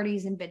frat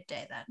parties and bid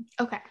day then.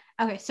 Okay.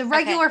 So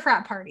regular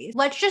frat parties.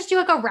 Let's just do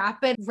like a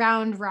rapid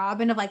round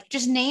robin of like,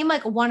 just name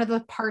like one of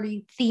the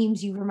party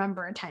themes you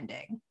remember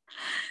attending.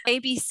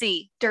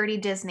 ABC. Dirty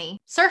Disney.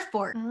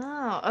 Surfboard.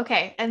 Oh,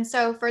 okay. And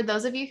so for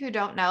those of you who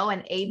don't know,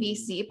 an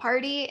ABC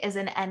party is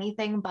an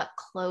anything but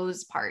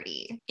clothes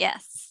party.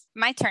 Yes.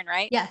 My turn,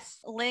 right? Yes.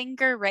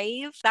 Linger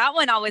rave. That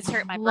one always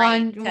hurt my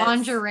brain. 'cause-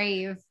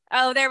 Lingerie.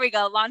 Oh, there we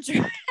go.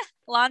 Lingerie.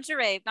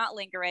 Lingerie, not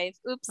lingerave.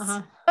 Oops.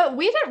 But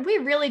we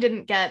really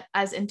didn't get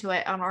as into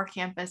it on our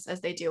campus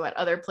as they do at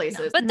other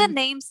places. But the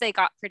names they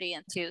got pretty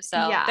into.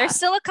 So Yeah. there's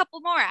still a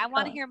couple more. I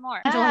want to hear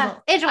more.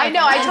 I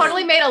know. I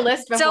totally made a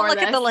list before Don't look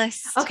this. at the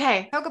list.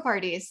 Okay. Toga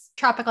parties.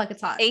 Tropic like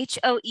it's hot.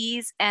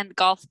 HOEs and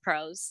golf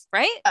pros,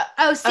 right?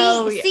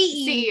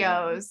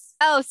 CEOs.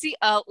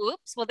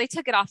 Oops. Well, they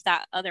took it off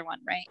that other one,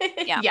 right?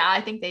 Yeah. Yeah,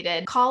 I think they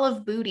did. Call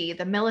of Booty,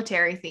 the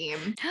military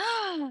theme.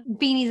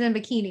 Beanies and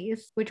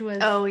bikinis, which was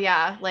Oh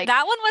yeah, like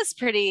That one was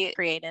pretty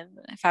creative,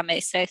 if I may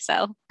say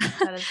so.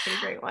 that is a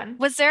pretty great one.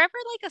 Was there ever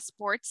like a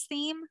sports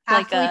theme?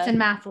 athletes and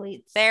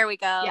mathletes. There we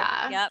go.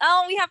 Yeah. Yep.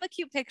 Oh, we have a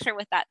cute picture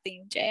with that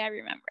theme, Jay. I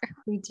remember.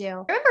 We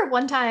do. I remember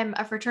one time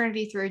a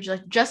fraternity threw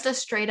like just a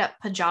straight up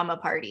pajama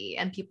party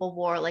and people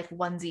wore like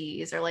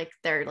onesies or like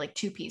their like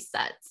 2-piece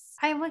sets.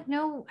 I'm like,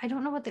 no, I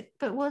don't know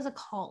but what was it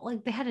called?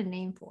 Like they had a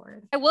name for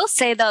it. I will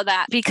say though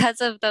that because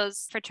of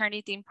those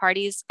fraternity themed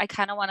parties, I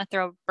kind of want to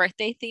throw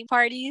birthday themed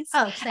parties.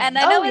 Oh, same. And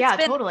I know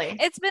Totally.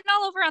 it's been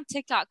all over on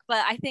TikTok,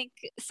 but I think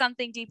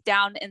something deep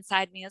down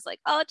inside me is like,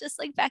 oh, just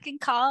like back in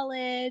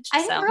college. I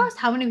didn't realize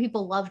how many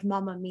people loved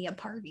Mamma Mia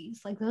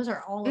parties. Like those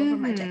are all over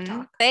my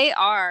TikTok. They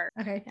are.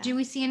 Okay. Yeah. Do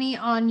we see any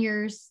on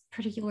yours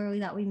particularly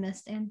that we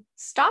missed in?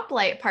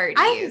 Stoplight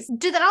parties.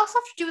 Did that also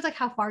have to do with like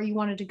how far you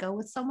wanted to go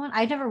with someone?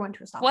 I never went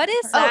to a stoplight. What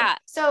is party. that?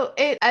 So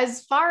it,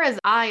 as far as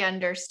I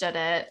understood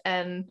it,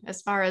 and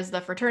as far as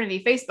the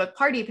fraternity Facebook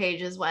party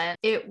pages went,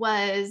 it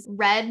was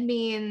red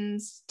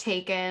means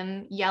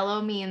taken,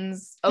 yellow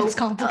means It's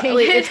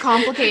complicated. it's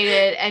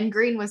complicated, and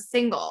green was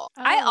single.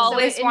 I Oh.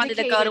 always it wanted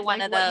to go to indicated, one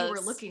like, of what those. you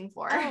were looking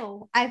for.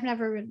 Oh, I've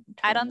never been.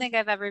 to I one. don't think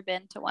I've ever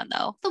been to one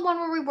though. The one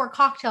where we wore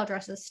cocktail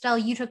dresses. Stella,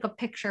 you took a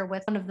picture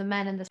with one of the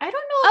men in this. I don't know.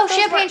 Oh, if those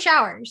champagne were-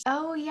 showers.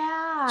 Oh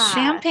yeah.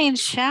 Champagne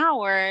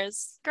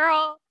showers.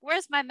 Girl,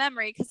 where's my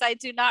memory? Because I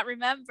do not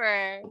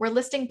remember. We're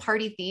listing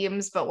party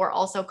themes, but we're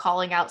also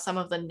calling out some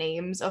of the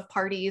names of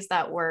parties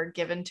that were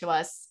given to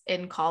us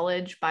in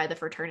college by the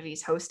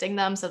fraternities hosting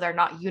them. So they're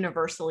not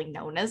universally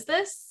known as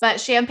this. But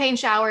champagne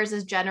showers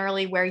is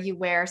generally where you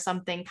wear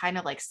something kind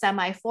of like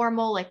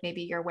semi-formal, like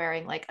maybe you're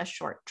wearing like a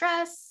short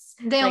dress.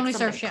 They like only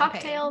serve something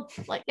champagne. cocktail,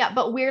 like yeah,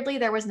 but weirdly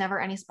there was never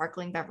any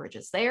sparkling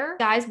beverages there.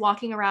 Guys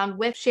walking around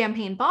with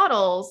champagne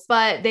bottles,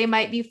 but they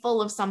might be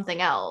full of something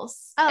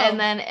else. Oh. And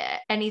then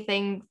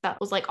anything that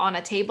was like on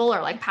a table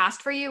or like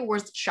passed for you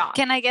was shot.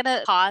 Can I get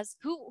a pause?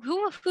 Who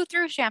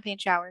threw champagne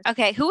showers?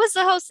 Okay, who was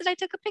the host that I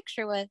took a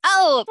picture with?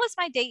 Oh, it was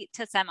my date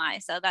to semi,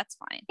 so that's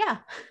fine. Yeah.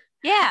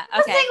 Yeah. I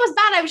was Okay. saying it was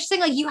bad. I was just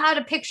saying like you had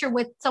a picture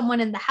with someone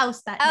in the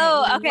house that night.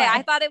 Oh, You okay. went.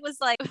 I thought it was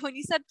like when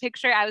you said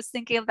picture, I was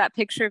thinking of that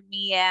picture of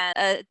me and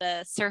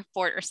the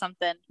surfboard or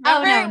something. Oh,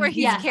 Remember no. where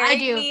he's Yes, I carrying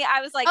do. me?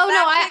 I was like, Oh no,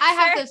 that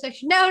I have picture? those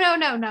pictures. No.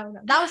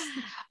 That was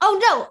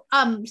oh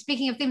no.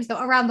 Speaking of themes though,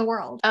 around the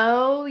world.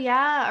 Oh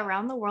yeah,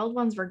 around the world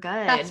ones were good.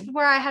 That's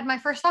where I had my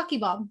first hockey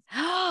bomb.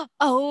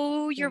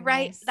 Oh, you're Very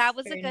right. nice. That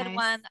was Very a good nice.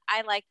 one.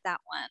 I liked that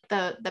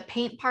one. The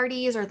paint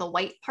parties or the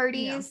white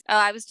parties. Oh,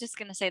 I was just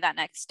gonna say that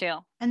next too.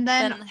 And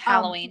then Then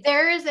Halloween.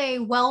 there is a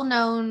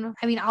well-known,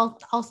 I mean, I'll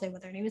say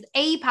what their name is.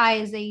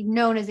 API is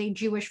known as a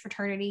Jewish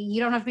fraternity.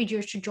 You don't have to be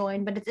Jewish to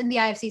join, but it's in the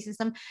IFC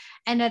system.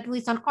 And at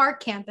least on our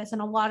campus,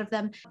 and a lot of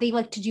them, they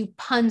like to do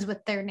puns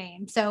with their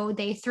name. So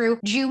they threw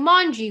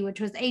Jumanji, which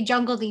was a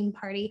jungle theme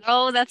party.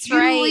 Oh, that's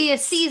right.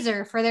 Julius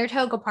Caesar for their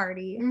toga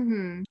party.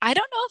 Mm-hmm. I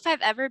don't know if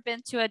I've ever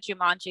been to a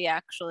Jumanji,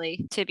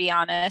 actually, to be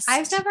honest.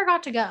 I've never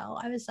got to go.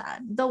 I was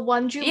sad. The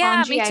one Jumanji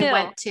Yeah, me I too.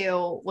 went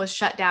to was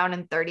shut down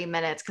in 30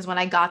 minutes because when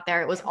I got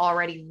there, it was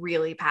already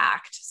really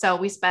packed. So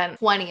we spent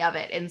 20 of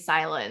it in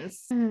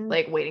silence, Mhm.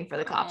 like waiting for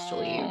the cops to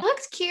leave. It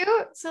looks cute,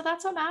 so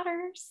that's what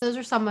matters. Those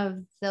are some of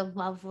the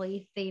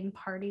lovely theme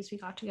parties we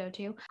got to go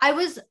to. I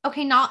was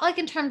okay, not like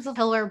in terms of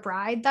Killer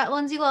Bride that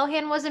Lindsay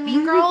Lohan was in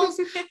Mean Girls,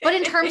 but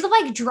in terms of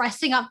like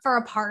dressing up for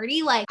a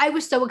party, like I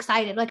was so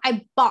excited. Like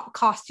I bought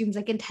costumes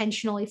like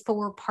intentionally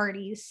for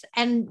parties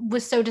and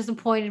was so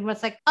disappointed when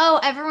it's like, oh,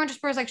 everyone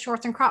just wears like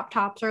shorts and crop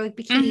tops or like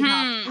bikini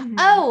tops. Mhm. Mhm.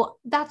 Oh,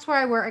 that's where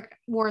I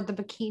wore the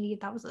bikini.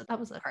 That was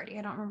was a party.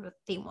 I don't remember what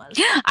the theme was.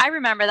 I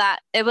remember that.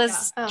 It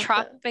was Yeah. Oh,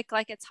 Tropic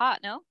Like It's Hot,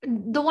 no?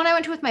 The one I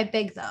went to with my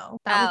big though,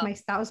 that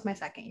was my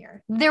second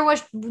year.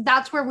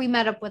 That's where we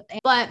met up with.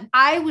 But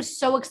I was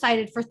so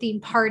excited for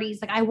theme parties.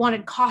 Like I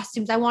wanted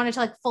costumes. I wanted to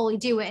like fully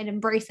do it and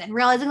embrace it. And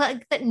realizing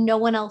that no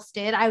one else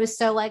did, I was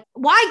so like,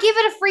 why give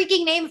it a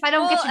freaking name if I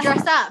don't get to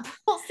dress up?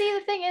 Well, see,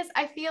 the thing is,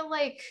 I feel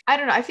like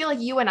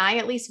you and I,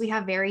 at least, we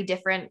have very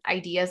different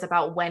ideas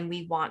about when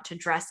we want to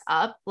dress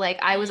up. Like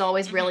I was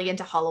always really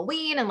into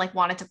Halloween and like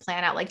wanted to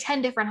plan out like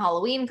 10 different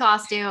Halloween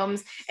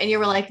costumes. And you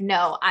were like,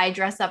 no, I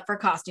dress up for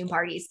costume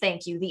parties.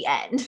 Thank you. The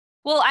end.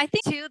 Well, I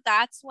think too,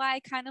 that's why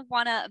I kind of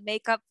want to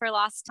make up for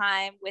lost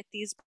time with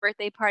these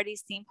birthday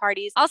parties, theme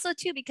parties. Also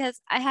too, because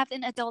I have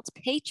an adult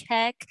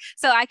paycheck,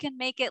 so I can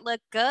make it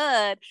look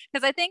good.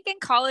 Because I think in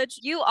college,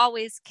 you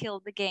always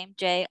killed the game,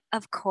 Jay,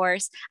 of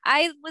course.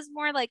 I was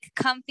more like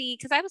comfy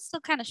because I was still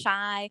kind of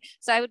shy.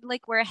 So I would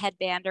like wear a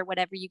headband or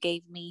whatever you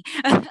gave me.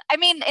 I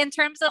mean, in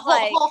terms of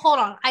hold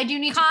on. I do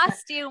need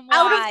costume to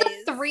out of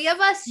the three of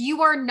us,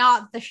 you are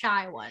not the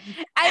shy one.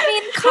 I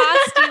mean,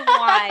 costume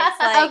wise.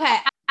 Like, okay.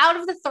 Out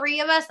of the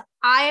three of us,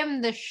 I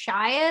am the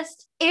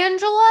shyest.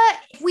 Angela,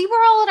 if we were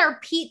all at our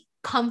peak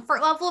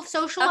comfort level of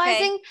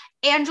socializing,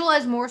 Angela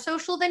is more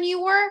social than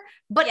you were,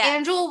 but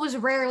Angela was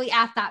rarely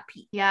at that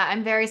peak. Yeah,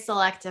 I'm very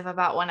selective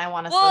about when I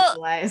want to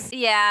socialize.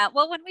 Yeah,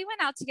 well, when we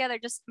went out together,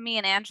 just me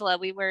and Angela,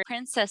 we were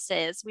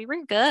princesses. We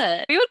were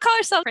good. We would call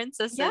ourselves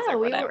princesses or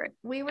whatever.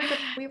 We were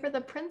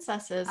the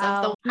princesses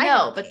of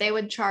the but they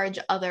would charge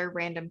other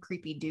random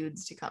creepy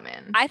dudes to come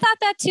in. I thought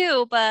that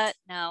too, but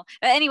no.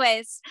 But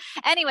anyways,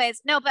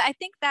 no, but I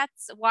think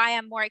that's why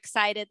I'm more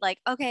excited. Like,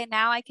 okay,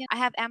 now I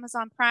have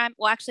Amazon Prime.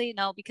 Well, actually,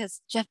 no,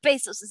 because Jeff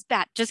Bezos is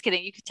bad. Just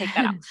kidding. You could take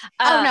that out.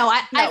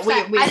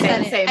 We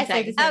said the same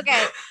thing.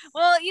 Okay.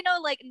 Well,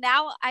 like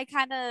now I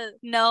kind of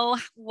know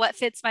what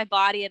fits my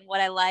body and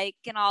what I like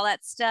and all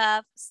that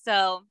stuff.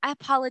 So I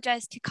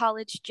apologize to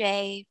College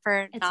Jay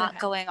for not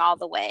going all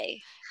the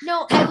way.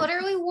 No, I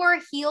literally wore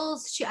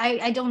heels to,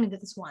 I only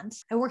did this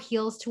once. I wore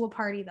heels to a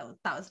party. That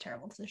was a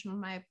terrible decision on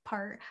my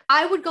part.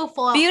 I would go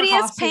full out. Beauty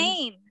is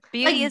pain.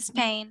 Beauty is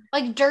pain.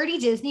 Like Dirty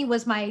Disney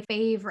was my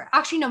favorite.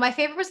 Actually, no, my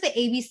favorite was the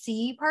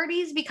ABC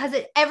parties because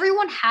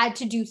everyone had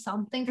to do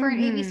something for an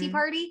ABC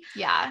party.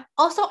 Yeah.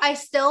 Also, I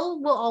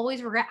still will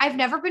always regret. I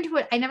never got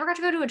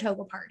to go to a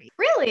toga party.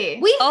 Really?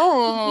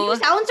 You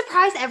sound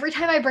surprised every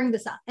time I bring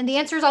this up. And the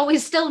answer is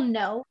always still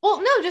no.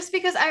 Well, no, just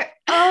because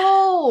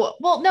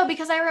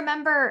because I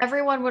remember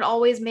everyone would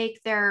always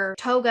make their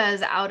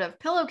togas out of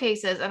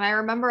pillowcases. And I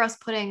remember us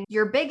putting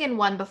your big in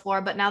one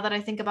before, but now that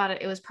I think about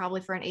it, it was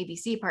probably for an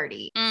ABC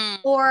party.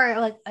 Or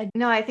like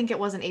no, I think it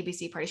was an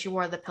ABC party. She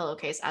wore the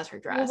pillowcase as her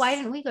dress. Well, why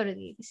didn't we go to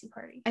the ABC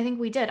party? I think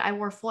we did. I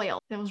wore foil.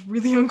 It was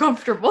really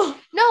uncomfortable.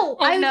 No,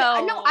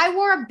 I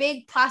wore a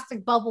big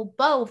plastic bubble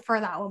bow for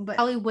that one, but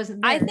Ellie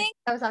wasn't there. I think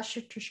that was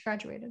after she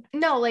graduated.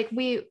 No, like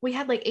we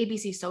had like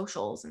ABC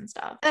socials and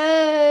stuff.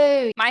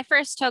 Oh, my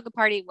first toga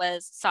party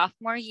was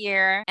sophomore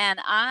year, and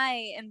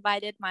I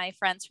invited my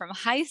friends from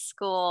high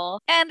school,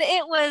 and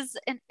it was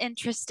an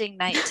interesting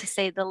night to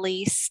say the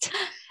least.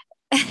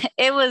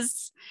 It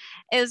was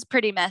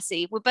pretty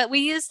messy, but we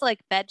used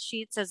like bed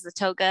sheets as the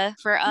toga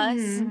for us.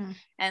 Mm-hmm.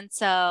 And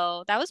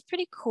so that was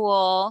pretty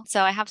cool.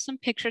 So I have some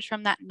pictures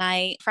from that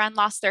night. A friend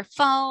lost their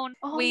phone.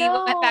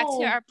 Went back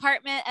to our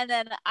apartment, and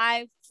then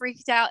I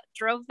freaked out,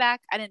 drove back.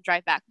 I didn't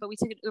drive back, but we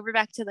took an Uber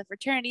back to the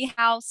fraternity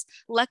house.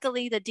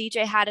 Luckily, the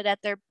DJ had it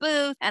at their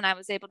booth, and I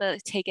was able to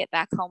take it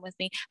back home with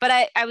me. But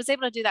I was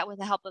able to do that with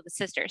the help of a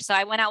sister. So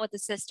I went out with a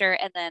sister,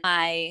 and then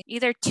my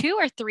either 2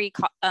 or 3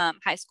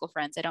 high school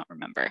friends. I don't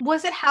remember.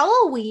 Was it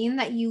Halloween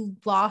that you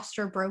lost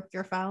or broke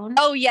your phone?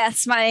 Oh,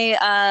 yes.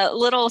 My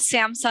little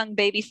Samsung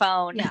baby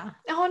phone. Yeah.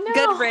 Oh, no.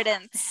 Good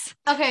riddance.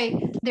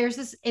 Okay. There's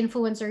this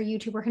influencer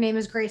YouTuber. Her name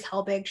is Grace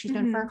Helbig. She's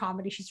known for her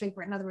comedy. She's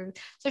written other movies.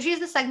 So she has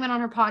this segment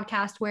on her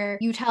podcast where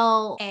you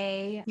tell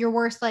your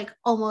worst, like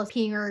almost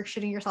peeing or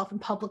shitting yourself in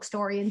public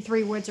story in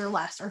 3 words or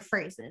less or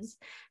phrases.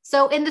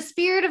 So in the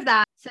spirit of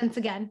that, since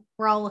again,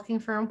 we're all looking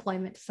for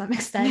employment to some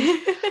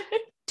extent,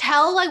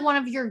 tell like one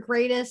of your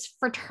greatest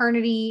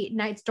fraternity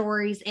night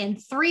stories in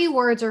 3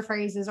 words or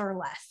phrases or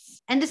less.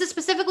 And this is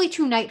specifically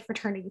to night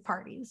fraternity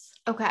parties.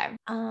 Okay.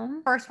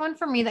 First one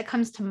for me that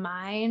comes to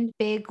mind,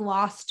 big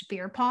lost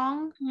beer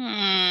pong.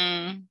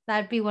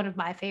 That'd be one of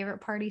my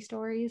favorite party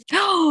stories.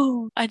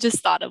 Oh, I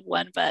just thought of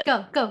one, but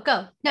go.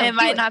 No, it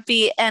might not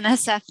be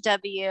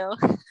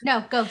NSFW.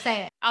 No, go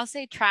say it. I'll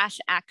say trash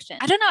action.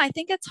 I don't know. I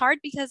think it's hard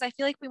because I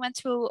feel like we went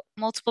to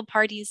multiple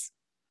parties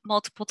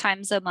multiple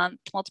times a month,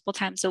 multiple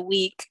times a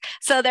week.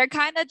 So they're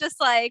kind of just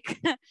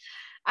like,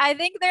 I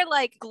think they're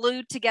like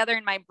glued together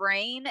in my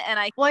brain. And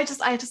I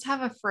just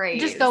have a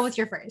phrase. Just go with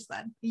your phrase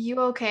then. You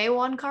okay,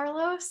 Juan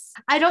Carlos?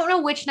 I don't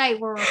know which night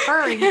we're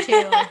referring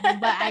to,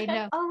 but I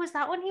know. Oh, was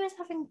that when he was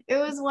having? It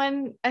was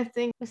when I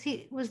think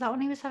was that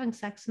when he was having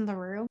sex in the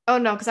room? Oh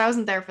no, because I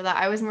wasn't there for that.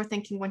 I was more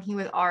thinking when he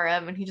was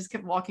RM and he just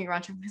kept walking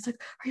around him. He's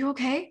like, "Are you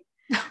okay?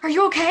 Are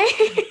you okay?"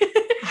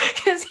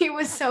 Because he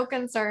was so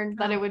concerned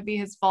that it would be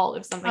his fault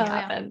if something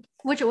happened.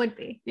 Which it would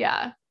be.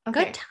 Yeah.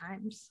 Okay. Good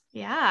times.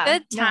 Yeah.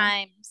 Good no.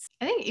 times.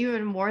 I think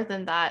even more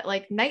than that,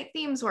 like night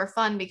themes were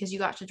fun because you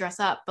got to dress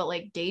up, but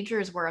like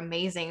dagers were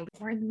amazing.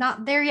 We're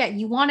not there yet.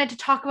 You wanted to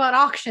talk about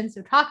auctions,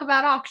 so talk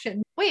about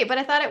auctions. Wait, but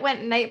I thought it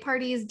went night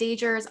parties,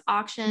 dagers,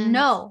 auctions.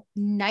 No,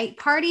 night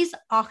parties,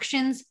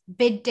 auctions,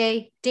 bid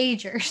day,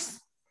 dagers.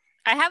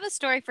 I have a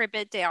story for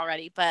bid day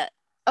already, but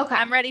Okay.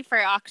 I'm ready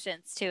for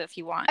auctions too if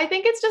you want. I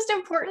think it's just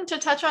important to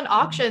touch on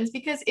auctions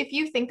because if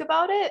you think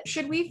about it,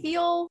 should we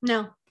feel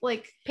No.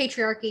 like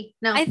Patriarchy.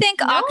 No. I think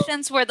No?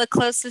 auctions were the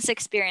closest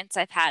experience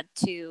I've had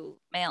to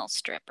male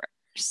strippers.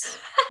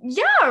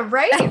 yeah,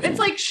 right? It's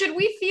like, should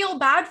we feel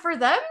bad for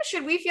them?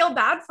 Should we feel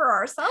bad for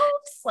ourselves?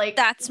 Like,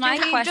 That's my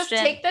do we just question.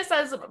 take this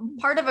as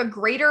part of a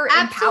greater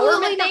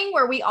Absolutely empowerment not. thing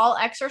where we all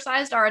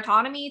exercised our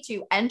autonomy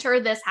to enter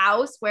this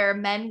house where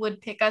men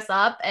would pick us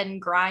up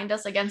and grind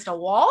us against a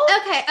wall?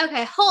 Okay.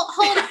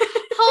 Hold up.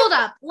 Hold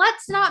up.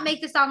 Let's not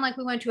make this sound like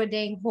we went to a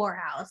dang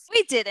whorehouse.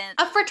 We didn't.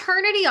 A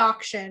fraternity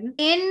auction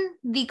in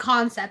the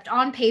concept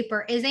on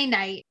paper is a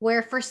night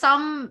where for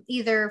some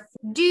either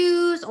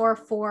dues or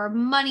for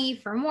money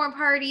for more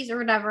parties or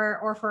whatever,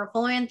 or for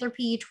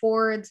philanthropy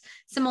towards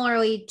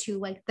similarly to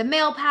like the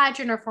male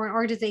pageant or for an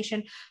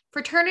organization,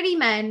 fraternity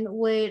men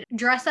would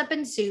dress up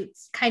in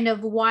suits, kind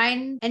of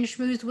wine and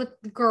schmooze with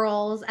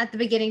girls at the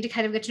beginning to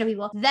kind of get to know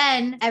people.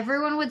 Then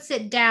everyone would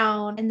sit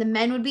down and the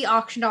men would be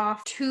auctioned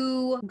off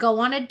to go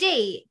on a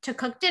date, to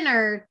cook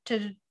dinner,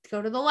 to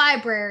go to the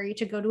library,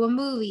 to go to a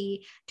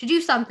movie, to do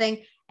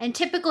something. And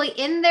typically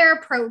in their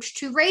approach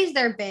to raise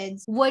their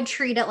bids would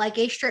treat it like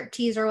a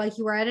striptease or like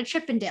you were at a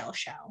Chippendale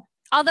show.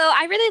 Although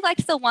I really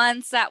liked the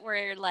ones that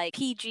were like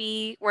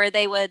PG, where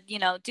they would,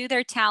 do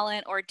their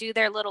talent or do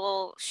their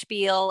little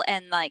spiel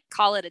and like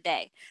call it a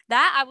day.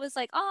 That I was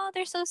like, oh,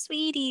 they're so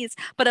sweeties.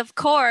 But of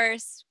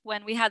course,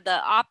 when we had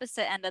the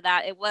opposite end of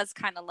that, it was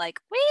kind of like,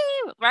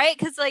 wee, right?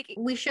 Because like,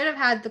 We should have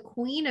had the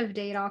queen of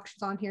date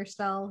auctions on here,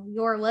 Stell.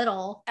 You're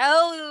little.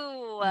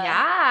 oh,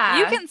 Yeah.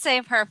 you can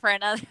save her for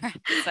another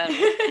episode.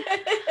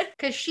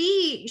 Because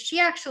she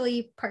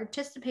actually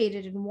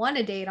participated in won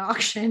a date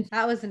auction.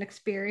 That was an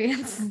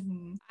experience.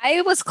 Mhm.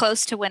 I was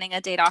close to winning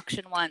a date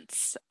auction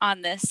once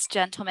on this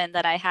gentleman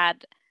that I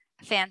had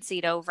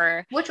fancied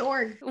over. Which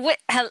org?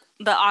 The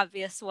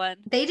obvious one.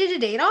 They did a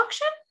date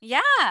auction?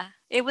 Yeah,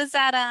 it was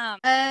at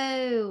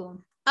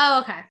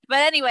Oh, okay. But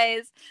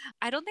anyways,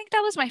 I don't think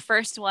that was my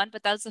first one,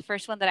 but that was the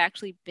first one that I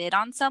actually bid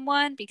on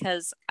someone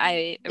because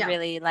I Yeah.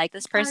 really like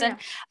this person. Oh, yeah.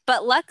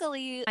 But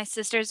luckily, my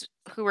sisters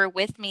who were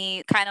with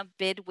me kind of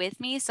bid with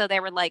me. So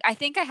they were like, I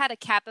think I had a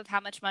cap of how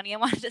much money I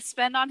wanted to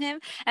spend on him.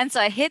 And so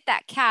I hit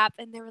that cap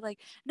and they were like,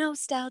 no,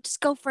 Stell,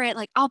 just go for it.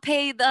 Like, I'll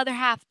pay the other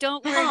half.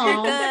 Don't worry, you're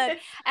Aw. good.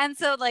 And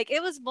so like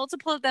it was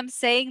multiple of them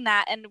saying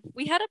that. And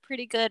we had a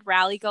pretty good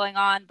rally going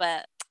on,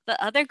 but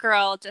the other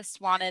girl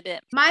just wanted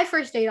it. My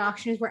first date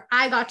auction is where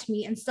I got to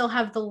meet and still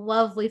have the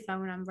lovely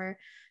phone number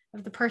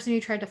of the person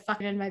who tried to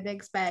fuck it in my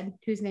big bed,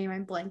 whose name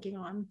I'm blanking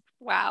on.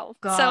 Wow.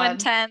 So God.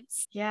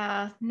 intense.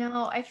 Yeah.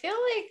 No, I feel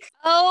like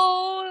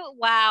Oh,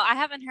 wow. I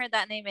haven't heard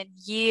that name in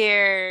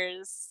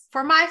years.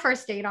 For my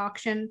first date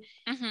auction,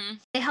 Mm-hmm.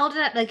 they held it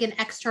at like an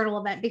external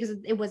event because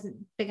it wasn't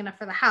big enough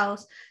for the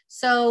house.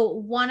 So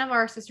one of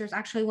our sisters,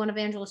 actually one of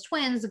Angela's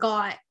twins,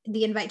 got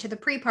the invite to the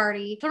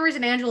pre-party. For some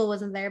reason Angela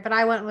wasn't there, but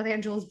I went with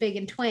Angela's big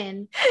and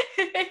twin.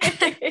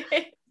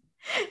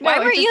 Why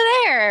No, were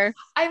you there?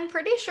 I'm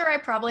pretty sure I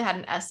probably had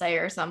an essay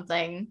or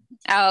something.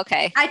 Oh,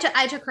 okay. I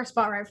took her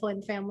spot rightfully in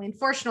the family.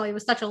 Unfortunately, it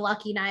was such a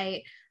lucky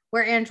night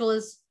where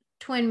Angela's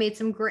twin made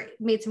some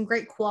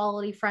great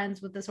quality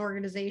friends with this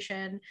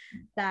organization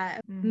that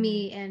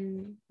me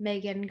and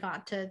Megan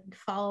got to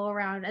follow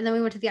around. And then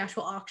we went to the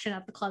actual auction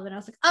at the club and I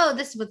was like, oh,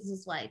 this is what this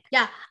is like.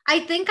 Yeah.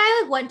 I think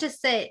I like went to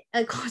sit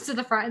close to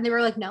the front and they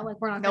were like, no, like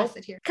we're not gonna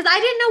sit here. Because I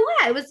didn't know why.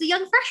 I was the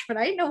young freshman.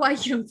 I didn't know why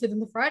you don't sit in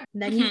the front.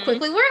 And then you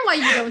quickly learn why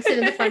you don't sit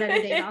in the front at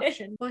a date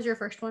auction. What was your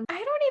first one? I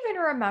don't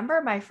even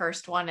remember my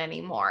first one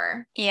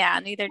anymore. Yeah,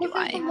 neither do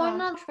Was it the I.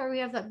 one on where we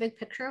have that big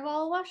picture of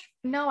all of us?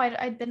 No,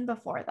 I'd been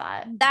before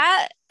that.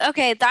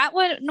 That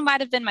one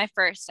might have been my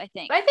first, I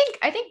think. But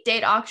I think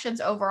date auctions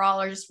overall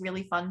are just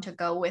really fun to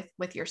go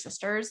with your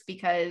sisters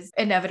because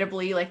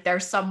inevitably like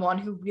there's someone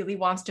who really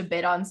wants to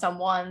bid on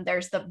someone.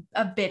 There's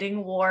a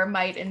bidding war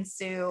might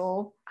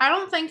ensue. I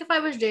don't think if I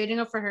was dating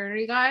a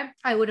fraternity guy,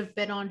 I would have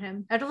bid on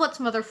him. I'd have let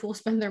some other fool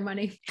spend their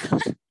money.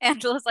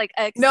 Angela's like,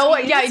 No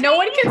one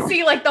me? can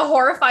see like the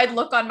horrified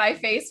look on my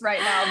face right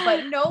now,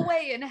 but no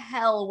way in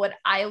hell would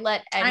I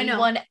let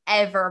anyone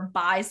ever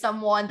buy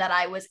someone that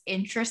I was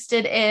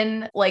interested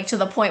in, like to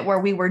the point where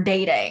we were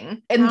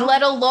dating, and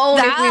let alone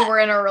if we were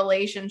in a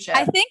relationship.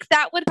 I think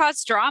that would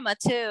cause drama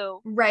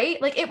too.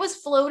 Right? Like it was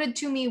floated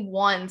to me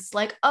once,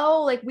 like,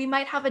 oh, like we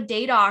might have a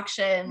date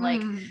auction,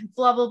 like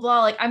blah, blah,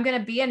 blah. Like I'm going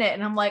to be in it.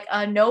 And I'm like,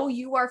 no,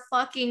 you are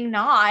fucking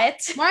not.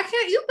 Why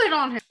can't you bid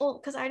on him? Well,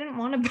 because I didn't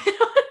want to bid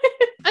on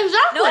it.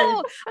 Exactly.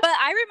 No, but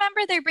I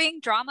remember there being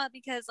drama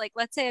because, like,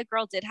 let's say a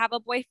girl did have a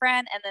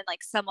boyfriend and then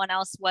like someone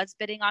else was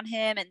bidding on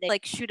him and they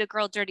like shoot a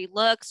girl dirty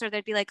looks, or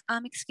they'd be like,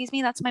 excuse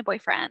me, that's my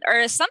boyfriend,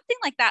 or something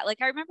like that.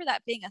 Like, I remember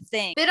that being a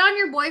thing. Bid on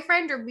your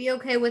boyfriend or be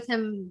okay with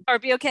him. Or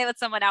be okay with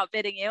someone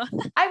outbidding you.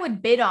 I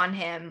would bid on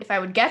him if I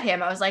would get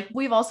him. I was like,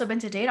 we've also been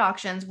to date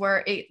auctions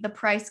where the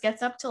price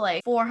gets up to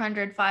like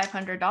 $400,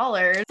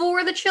 $500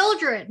 for the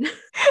children.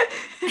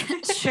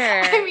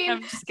 Sure. I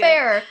mean,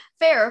 fair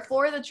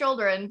for the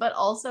children, but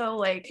also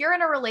like if you're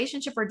in a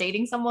relationship or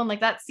dating someone, like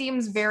that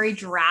seems very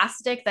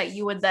drastic that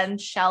you would then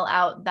shell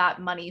out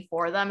that money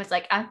for them. It's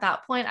like at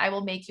that point, I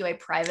will make you a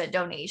private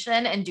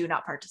donation and do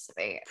not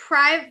participate.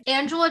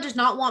 Angela does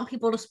not want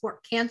people to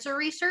support cancer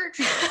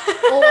research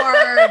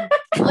or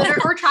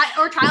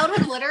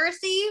childhood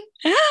literacy.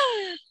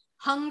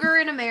 Hunger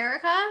in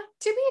America.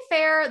 To be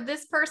fair,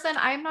 this person,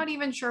 I'm not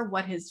even sure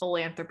what his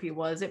philanthropy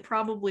was. It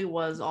probably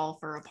was all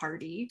for a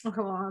party.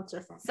 Okay, well, that's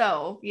different.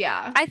 So,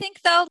 yeah. I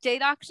think though,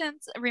 date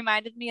auctions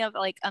reminded me of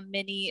like a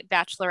mini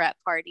bachelorette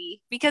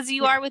party because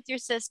you are with your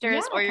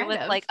sisters or you're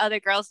with like other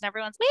girls and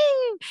everyone's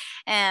woo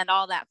and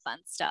all that fun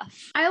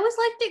stuff. I always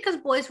liked it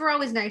because boys were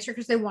always nicer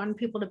because they wanted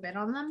people to bid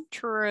on them.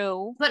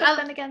 True. But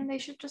then again, they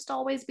should just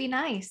always be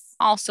nice.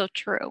 Also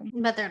true.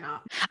 But they're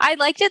not. I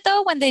liked it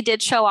though when they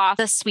did show off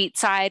the sweet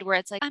side where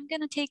it's like, I'm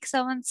going to take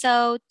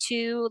so-and-so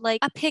to like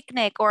a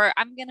picnic or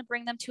I'm going to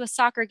bring them to a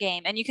soccer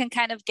game. And you can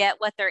kind of get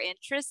what their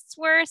interests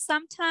were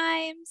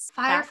sometimes.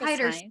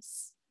 Firefighters.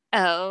 Nice.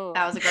 Oh.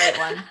 That was a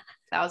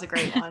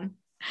great one.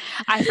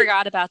 I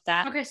forgot about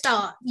that. Okay,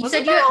 Stella, you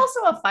Wasn't said there also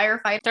a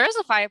firefighter? There's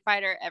a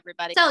firefighter,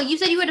 everybody. Stella, you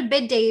said you had a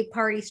bid day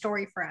party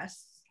story for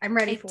us. I'm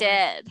ready for it.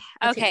 I did.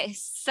 Okay,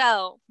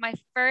 so my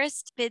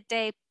first bid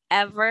day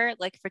ever,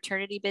 like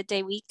fraternity bid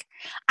day week,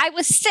 I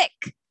was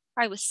sick,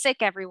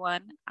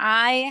 everyone.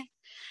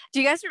 Do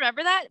you guys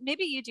remember that?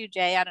 Maybe you do,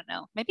 Jay. I don't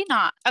know. Maybe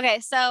not.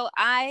 Okay, so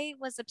I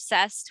was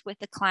obsessed with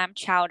the clam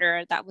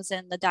chowder that was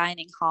in the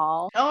dining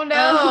hall. Oh,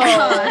 no.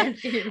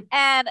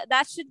 And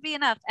that should be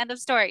enough. End of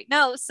story.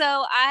 No,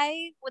 so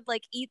I would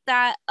like eat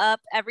that up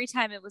every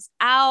time it was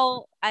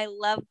out. I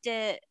loved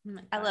it.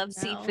 I love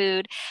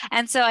seafood.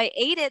 And so I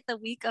ate it the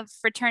week of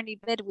fraternity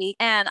bid week.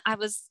 And I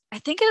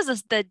think it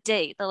was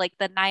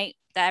the night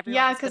that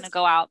everyone was going to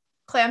go out.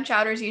 Clam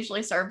chowder is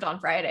usually served on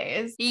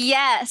Fridays.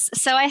 Yes.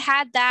 So I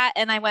had that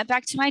and I went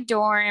back to my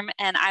dorm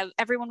and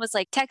everyone was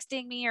like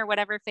texting me or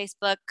whatever,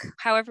 Facebook,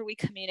 however we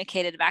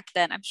communicated back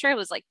then. I'm sure it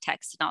was like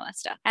text and all that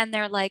stuff. And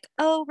they're like,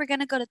 oh, we're going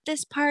to go to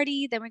this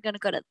party. Then we're going to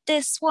go to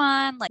this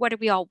one. Like, what are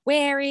we all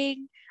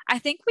wearing? I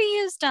think we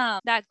used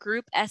that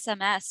group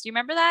SMS. Do you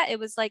remember that? It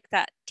was like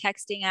that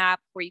texting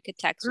app where you could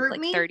text with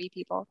like 30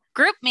 people.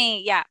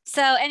 GroupMe, yeah.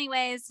 So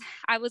anyways,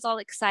 I was all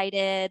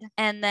excited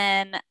and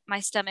then my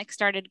stomach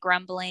started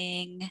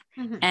grumbling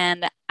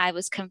and I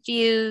was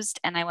confused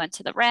and I went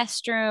to the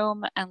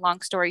restroom and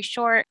long story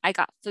short, I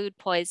got food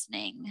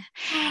poisoning.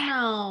 Oh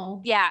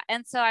no. Yeah.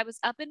 And so I was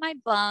up in my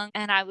bunk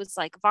and I was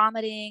like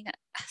vomiting.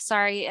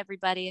 Sorry,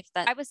 everybody,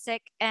 I was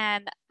sick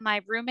and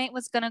my roommate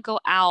was going to go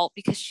out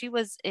because she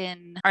was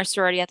in our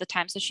sorority at the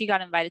time. So she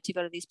got invited to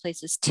go to these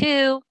places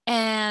too.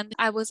 And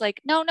I was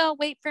like, no,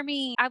 wait for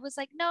me. I was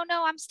like, no,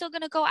 I'm still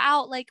going to go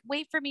out. Like,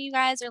 wait for me, you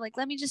guys, or like,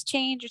 let me just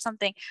change or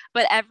something.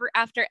 But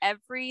after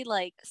every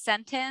like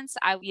sentence,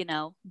 I,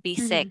 be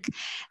sick.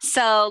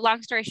 So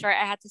long story short,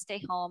 I had to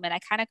stay home and I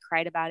kind of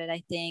cried about it,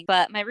 I think.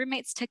 But my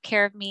roommates took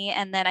care of me.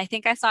 And then I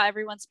think I saw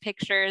everyone's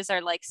pictures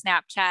or like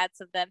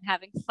Snapchats of them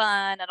having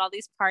fun at all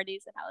these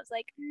parties and I was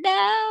like,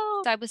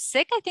 no. So I was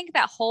sick, I think,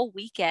 that whole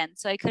weekend,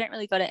 so I couldn't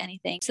really go to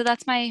anything. So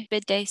that's my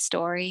bid day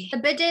story. The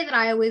bid day that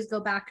I always go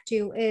back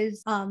to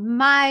is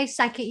my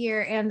second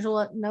year.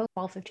 Angela, no,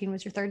 fall 15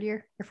 was your third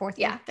year, your fourth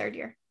year? Yeah, third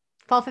year.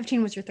 Fall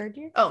 15 was your third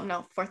year? Oh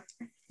no, fourth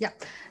year. Yeah.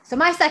 So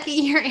my second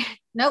year,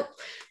 nope.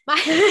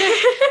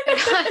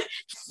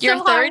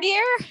 Your third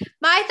year?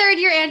 My third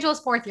year,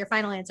 Angela's fourth year,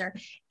 final answer.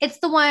 It's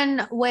the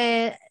one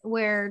where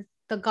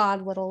the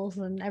God littles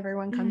and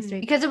everyone comes to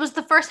me because it was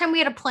the first time we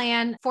had a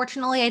plan.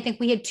 Fortunately, I think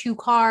we had 2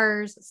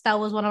 cars.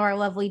 Stella was one of our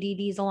lovely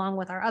DDs along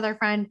with our other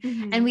friend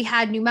and we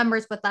had new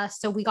members with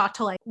us. So we got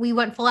to we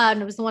went full out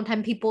and it was the one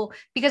time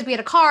because we had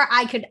a car,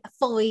 I could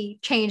fully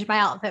change my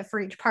outfit for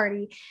each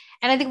party.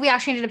 And I think we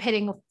actually ended up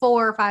hitting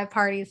 4 or 5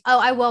 parties. Oh,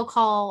 I will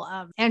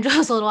call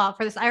Angela's a little out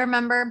for this. I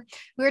remember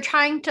we were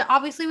trying to,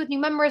 obviously with new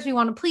members, we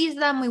want to please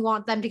them. We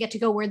want them to get to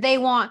go where they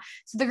want.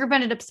 So the group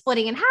ended up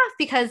splitting in half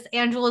because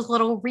Angela's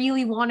little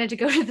really wanted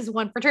to go to this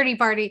one fraternity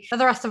party. But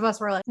the rest of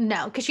us were like,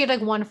 no, because she had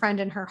like one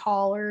friend in her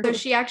hall. So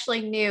she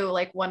actually knew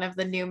like one of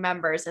the new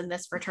members in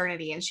this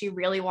fraternity and she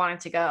really wanted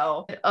to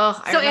go.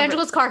 So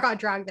Angela's car got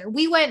dragged there.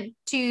 We went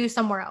to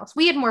somewhere else.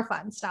 We had more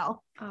fun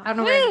still. I don't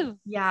know where.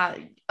 Yeah.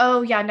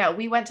 Oh yeah. No,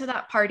 we went to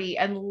that party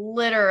and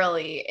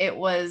literally it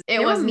was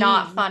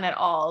not fun at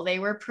all. They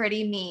were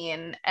pretty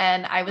mean.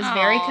 And I was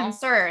very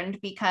concerned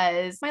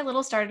because my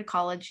little started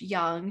college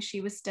young.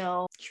 She was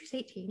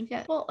 18.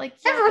 Yeah. Well, like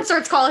everyone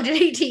starts college at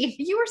 18.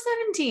 You were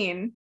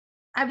 17.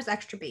 I was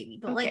extra baby,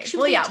 but like,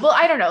 well, yeah. Well,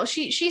 I don't know.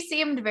 She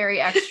seemed very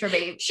extra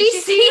baby. She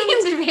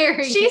seemed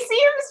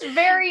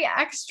very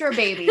extra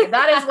baby.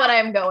 That is what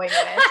I'm going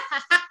with.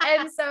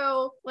 And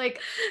so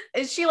like,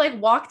 she like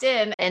walked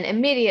in and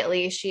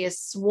immediately she is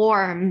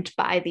swarmed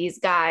by these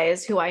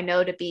guys who I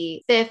know to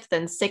be 5th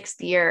and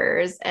 6th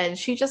years. And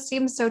she just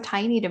seems so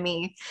tiny to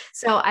me.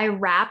 So I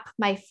wrap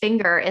my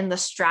finger in the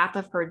strap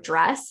of her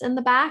dress in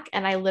the back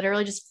and I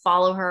literally just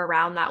follow her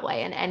around that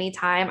way. And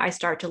anytime I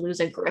start to lose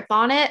a grip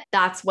on it,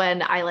 that's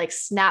when I like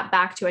snap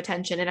back to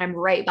attention and I'm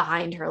right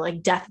behind her,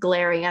 like death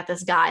glaring at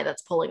this guy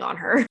that's pulling on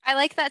her. I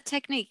like that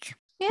technique.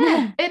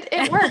 Yeah,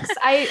 it works.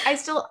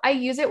 I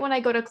use it when I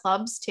go to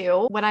clubs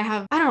too. When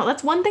I don't know,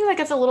 that's one thing that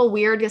gets a little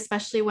weird,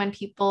 especially when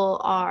people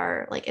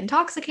are like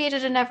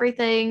intoxicated and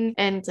everything.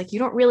 And it's like, you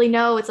don't really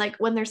know. It's like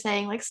when they're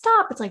saying like,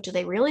 stop, it's like, do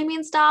they really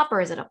mean stop? Or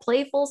is it a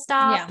playful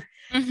stop? Yeah.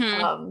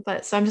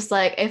 But so I'm just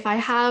like, if I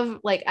have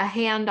like a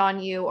hand on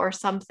you or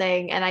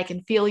something and I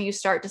can feel you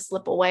start to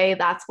slip away,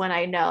 that's when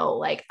I know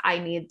like I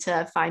need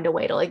to find a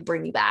way to like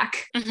bring you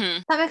back.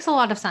 That makes a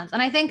lot of sense.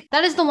 And I think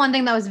that is the one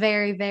thing that was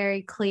very,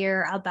 very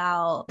clear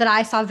about that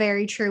I saw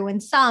very true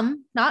in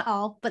some, not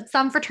all, but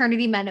some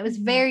fraternity men. It was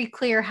very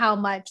clear how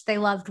much they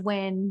loved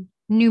when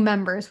new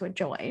members would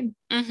join.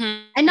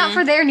 And not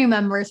for their new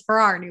members, for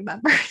our new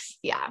members.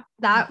 Yeah.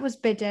 That was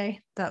bid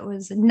day. That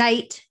was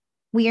night.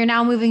 We are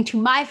now moving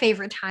to my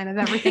favorite time of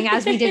everything,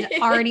 as we did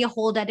already a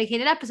whole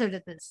dedicated episode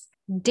of this.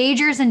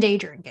 Dagers and day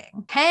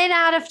drinking. 10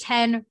 out of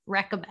 10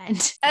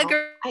 recommend.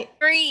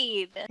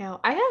 Agreed. No,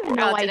 I have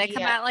no idea. Did I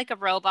come out like a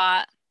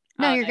robot?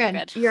 No, you're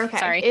good. You're okay.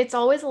 Sorry. It's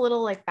always a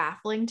little like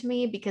baffling to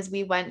me because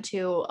we went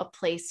to a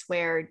place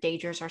where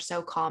dagers are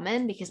so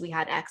common because we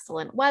had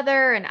excellent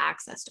weather and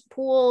access to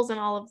pools and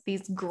all of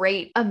these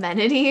great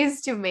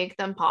amenities to make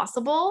them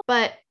possible.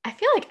 But I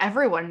feel like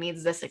everyone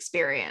needs this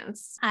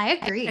experience. I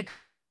agree.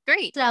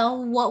 Great. So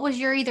what was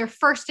your either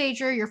first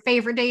dager, your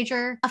favorite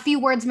dager? A few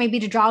words maybe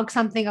to jog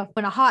something up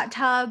in a hot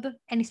tub.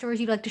 Any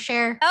stories you'd like to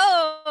share?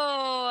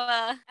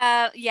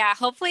 Yeah,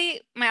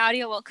 hopefully my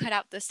audio won't cut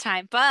out this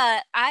time,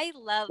 but I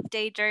love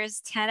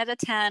dagers. 10 out of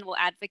 10 will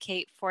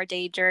advocate for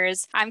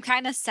dagers. I'm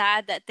kind of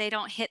sad that they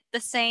don't hit the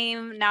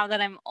same now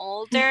that I'm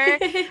older,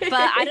 but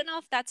I don't know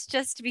if that's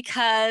just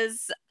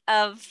because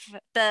of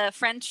the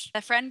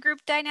friend group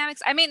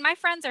dynamics. I mean, my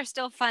friends are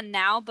still fun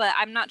now, but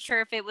I'm not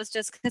sure if it was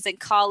just because in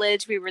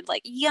college we were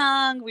like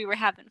young, we were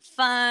having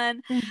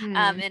fun.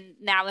 And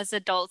now as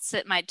adults,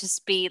 it might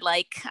just be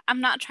like,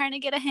 I'm not trying to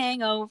get a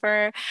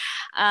hangover.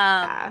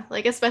 Yeah,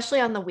 like especially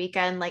on the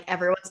weekend, like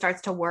everyone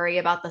starts to worry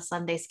about the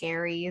Sunday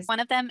scaries. One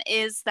of them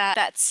is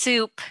that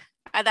soup,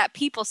 that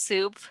people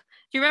soup.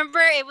 Do you remember?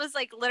 It was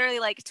like literally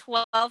like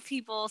 12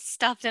 people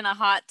stuffed in a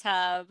hot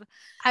tub.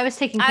 I was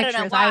taking pictures.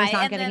 I was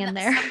not getting in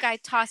there. Some guy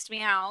tossed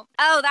me out.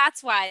 Oh,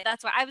 that's why.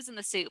 I was in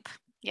the soup.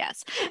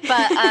 Yes.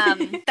 But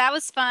that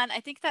was fun.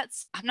 I think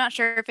I'm not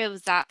sure if it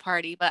was that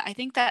party, but I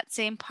think that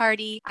same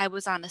party, I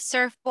was on a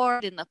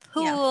surfboard in the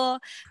pool.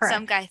 Yeah,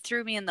 some guy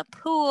threw me in the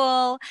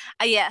pool.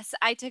 Yes,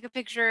 I took a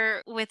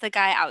picture with a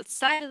guy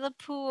outside of the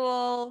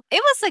pool.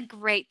 It was a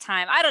great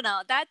time. I don't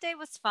know. That day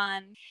was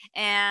fun.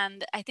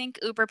 And I think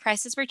Uber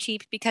prices were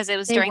cheap because it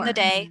was during the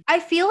day. I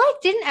feel like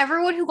didn't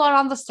everyone who got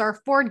on the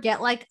surfboard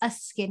get like a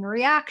skin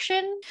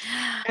reaction?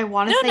 I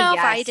want to say yes. I don't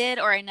know if I did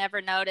or I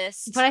never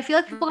noticed. But I feel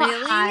like people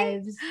got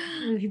hives.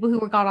 People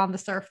who got on the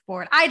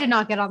surfboard. I did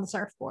not get on the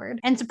surfboard.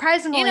 And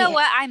surprisingly, you know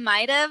what? I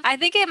might have. I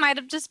think it might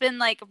have just been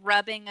like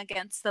rubbing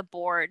against the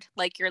board,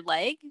 like your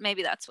leg.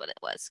 Maybe that's what it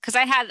was. Because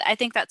I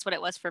think that's what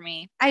it was for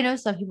me. I know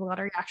some people got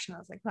a reaction. I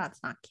was like,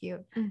 that's not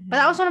cute. But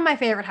that was one of my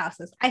favorite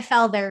houses. I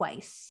fell there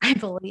twice, I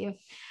believe.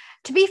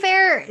 To be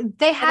fair,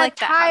 they had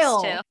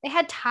tile. They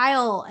had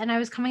tile, and I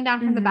was coming down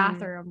from the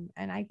bathroom,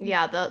 and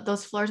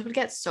those floors would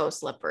get so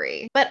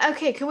slippery. But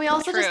okay, can we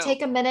also just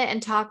take a minute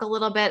and talk a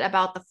little bit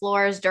about the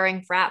floors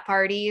during frat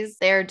parties?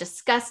 They're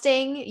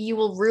disgusting. You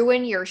will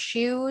ruin your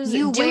shoes.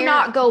 Do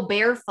not go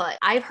barefoot.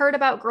 I've heard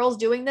about girls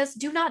doing this.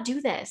 Do not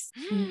do this.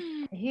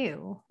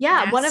 Ew. Yeah,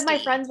 nasty. One of my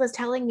friends was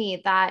telling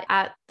me that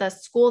at the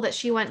school that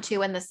she went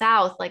to in the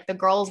South, like the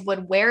girls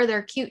would wear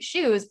their cute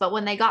shoes, but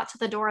when they got to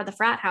the door of the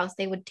frat house,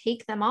 they would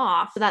take them off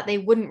so that they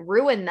wouldn't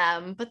ruin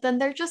them, but then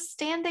they're just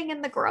standing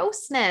in the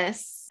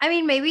grossness. I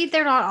mean, maybe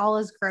they're not all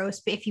as gross,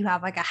 but if you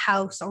have like a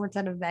house or it's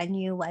at a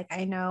venue, like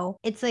I know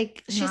it's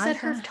like she said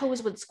her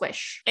toes would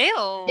squish.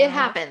 Ew. It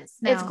happens.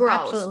 No, it's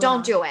gross.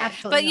 Don't do it.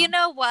 But you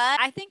know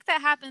what? I think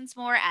that happens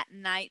more at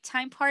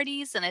nighttime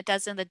parties than it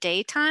does in the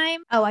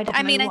daytime. Oh, I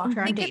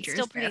think it's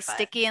still pretty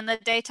sticky in the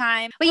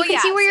daytime. But you can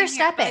see where you're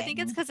stepping. I think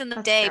it's because in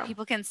the day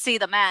people can see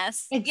the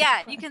mess. Exactly.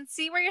 Yeah, you can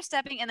see where you're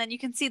stepping and then you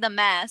can see the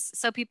mess.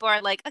 So people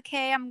are like,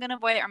 okay, I'm gonna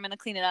avoid it. I'm gonna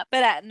clean it up.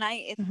 But at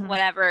night, it's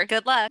whatever.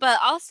 Good luck. But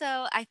also,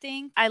 I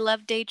think I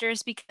love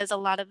Dagers because a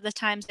lot of the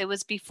times it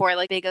was before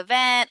like big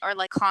event or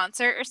like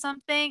concert or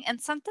something. And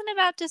something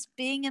about just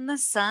being in the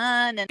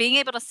sun and being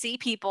able to see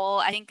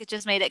people, I think it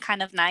just made it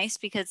kind of nice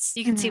because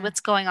you can see what's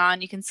going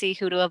on. You can see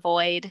who to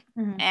avoid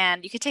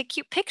and you can take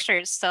cute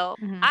pictures. So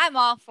I'm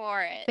all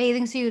for it.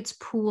 Bathing suits,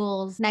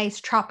 pools,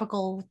 nice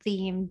tropical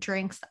themed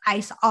drinks,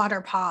 ice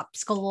otter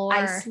pops galore.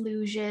 Ice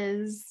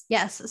luges.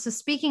 Yes. So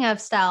speaking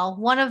of Stell,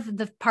 one of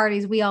the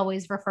parties we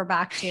always refer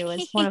back to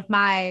is one of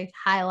my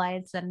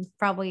highlights and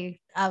probably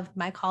of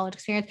my college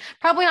experience.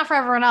 Probably not for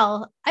everyone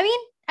else. I mean,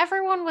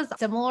 everyone was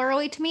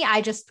similarly to me. I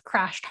just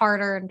crashed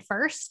harder and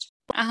first.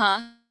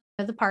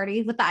 The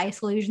party with the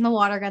ice luge and the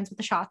water guns with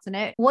the shots in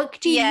it. What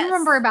do you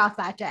remember about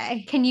that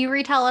day? Can you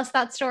retell us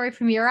that story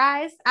from your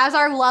eyes as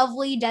our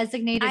lovely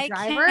designated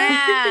driver?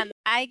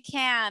 I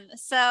can.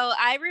 So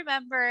I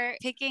remember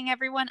picking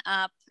everyone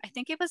up. I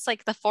think it was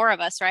like the 4 of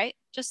us, right?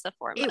 Just the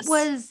 4 of us. It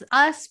was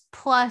us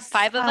plus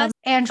 5 of us.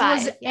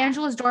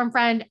 Angela's dorm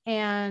friend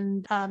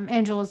and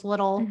Angela's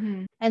little.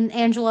 And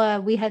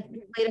Angela, we had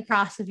laid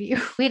across of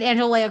you. We had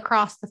Angela lay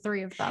across the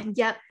 3 of them.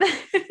 Yep.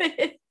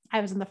 I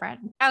was in the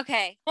front.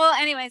 Okay. Well,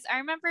 anyways, I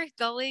remember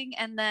going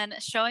and then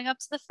showing up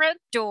to the front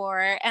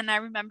door. And I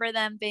remember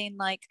them being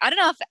like, I don't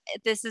know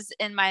if this is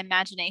in my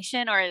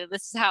imagination or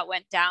this is how it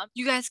went down.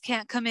 You guys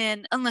can't come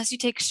in unless you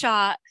take a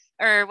shot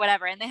or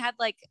whatever. And they had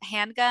like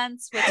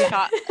handguns with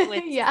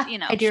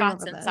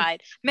shots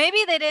inside. Maybe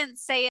they didn't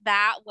say it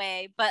that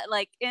way, but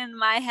like in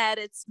my head,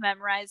 it's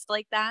memorized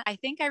like that. I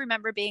think I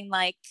remember being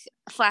like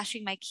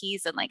flashing my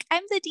keys and like,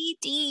 I'm the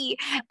DD.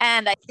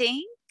 And I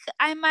think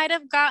I might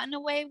have gotten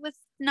away with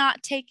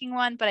not taking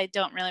one, but I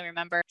don't really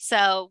remember.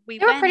 So they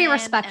were pretty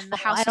respectful. And the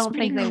house I don't was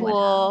pretty think they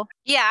cool.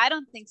 Yeah, I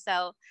don't think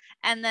so.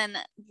 And then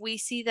we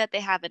see that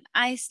they have an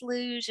ice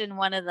luge in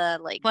one of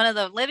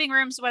the living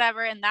rooms,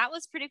 whatever. And that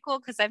was pretty cool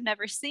because I've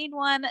never seen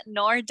one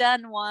nor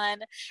done one.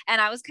 And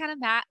I was kind of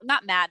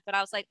not mad, but I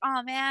was like,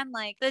 oh man,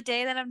 like the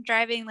day that I'm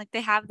driving, like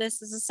they have this.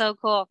 This is so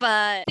cool.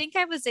 But I think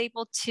I was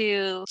able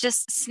to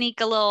just sneak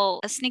a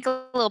little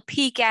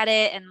peek at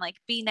it and like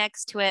be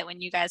next to it when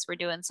you guys were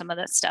doing some of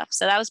that stuff.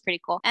 So that was pretty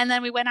cool. And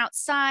then we went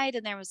outside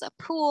and there was a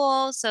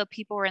pool. So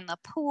people were in the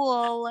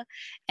pool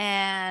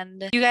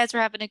and you guys were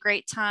having a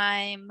great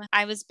time.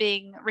 I was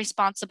being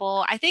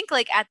responsible. I think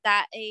like at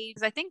that age,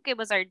 I think it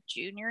was our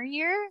junior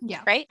year.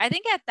 Yeah. Right. I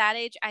think at that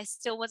age, I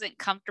still wasn't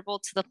comfortable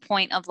to the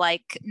point of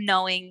like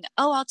knowing,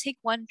 oh, I'll take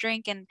one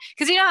drink. And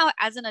because you know how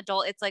as an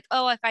adult, it's like,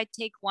 oh, if I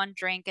take one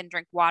drink and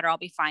drink water, I'll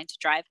be fine to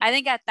drive. I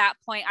think at that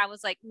point, I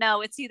was like,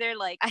 no, it's either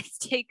like I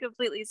stay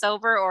completely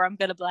sober or I'm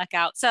going to black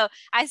out. So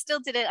I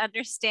still didn't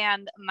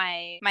understand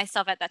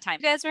myself at that time.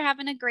 You guys were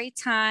having a great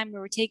time. We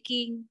were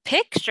taking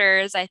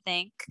pictures, I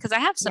think, because I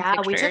have some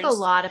pictures. We took a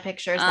lot of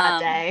pictures that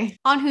day.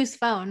 On whose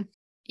phone?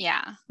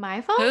 Yeah.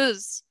 My phone?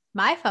 Whose?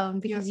 My phone,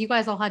 because you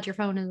guys all had your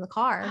phone in the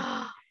car.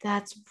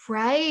 That's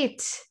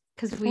right.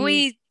 Because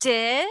we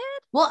did?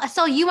 Well,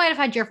 so you might have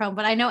had your phone,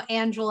 but I know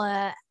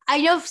I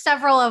know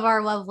several of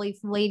our lovely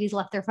ladies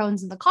left their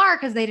phones in the car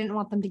because they didn't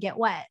want them to get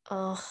wet.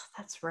 Oh,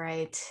 that's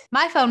right.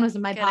 My phone was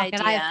in my pocket.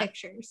 Idea. I have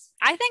pictures.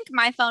 I think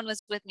my phone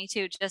was with me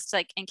too, just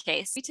like in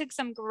case. We took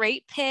some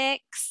great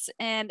pics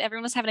and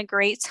everyone was having a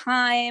great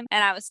time.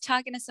 And I was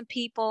talking to some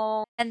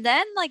people. And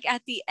then like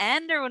at the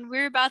end or when we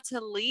were about to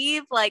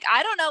leave, like,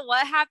 I don't know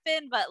what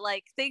happened, but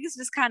like things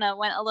just kind of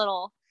went a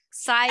little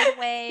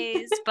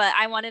sideways, but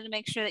I wanted to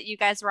make sure that you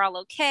guys were all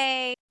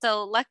okay.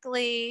 So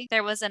luckily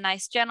there was a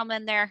nice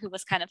gentleman there who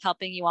was kind of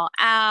helping you all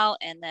out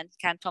and then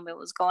kind of told me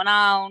what was going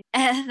on.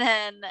 And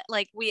then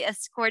like we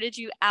escorted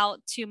you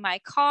out to my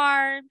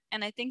car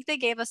and I think they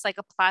gave us like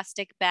a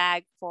plastic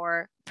bag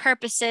for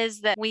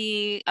purposes that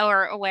we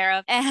are aware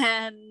of.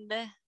 And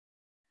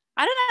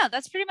I don't know.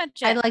 That's pretty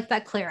much it. I like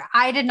that clear.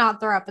 I did not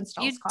throw up in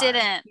Stell's car. You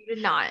didn't. You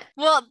did not.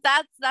 Well,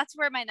 that's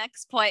where my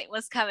next point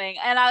was coming.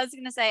 And I was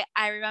going to say,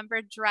 I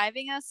remember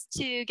driving us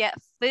to get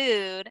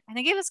food. I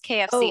think it was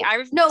KFC.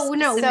 Oh,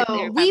 no.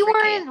 So we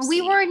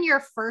were in your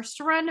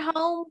first run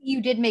home.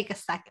 You did make a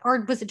second,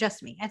 or was it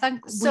just me? I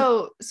thought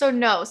So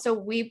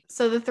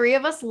the 3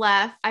 of us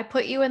left. I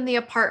put you in the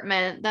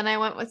apartment. Then I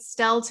went with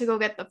Stell to go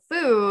get the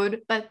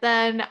food. But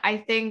then I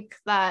think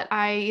that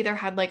I either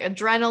had like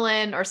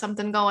adrenaline or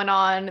something going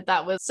on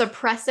that was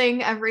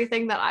suppressing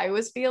everything that I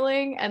was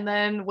feeling. And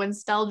then when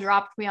Stell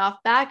dropped me off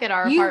back at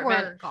our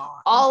apartment,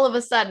 all of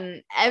a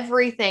sudden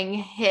everything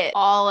hit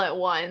all at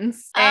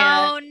once.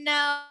 Oh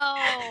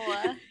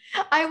no.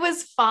 I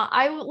was fine.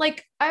 I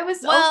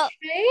was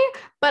okay,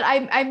 but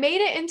I made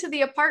it into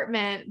the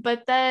apartment,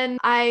 but then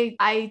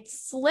I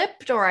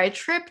slipped or I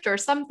tripped or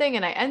something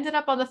and I ended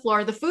up on the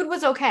floor. The food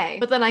was okay,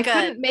 but then I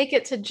couldn't make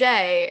it to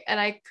Jay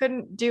and I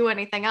couldn't do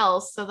anything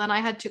else. So then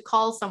I had to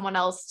call someone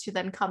else to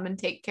then come and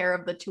take care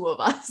of the 2 of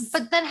us.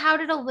 But then how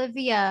did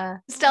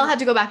Olivia? Stell had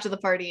to go back to the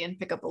party and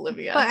pick up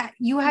Olivia. But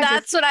you had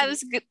That's what I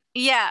was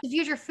yeah. If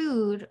you had your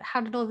food,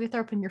 how did Olivia throw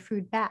up in your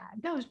food bag?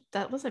 No,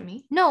 that wasn't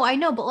me. No, I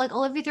know, but like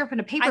Olivia threw up in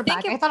a paper her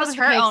think bag? it I thought it was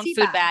was her own KFC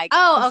food bag.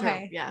 Oh, True.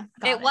 okay. Yeah.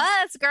 Got It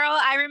was, girl.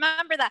 I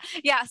remember that.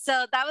 Yeah.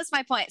 So that was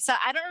my point. So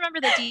I don't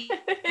remember the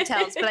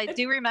details, but I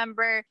do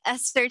remember a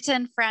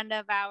certain friend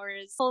of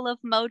ours full of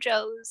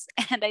mojos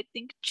and I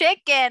think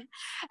chicken.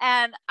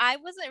 And I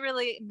wasn't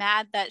really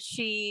mad that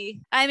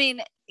I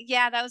mean,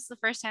 yeah, that was the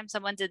first time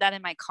someone did that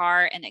in my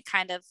car and it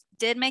kind of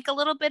did make a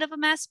little bit of a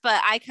mess,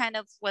 but I kind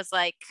of was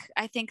like,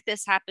 I think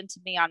this happened to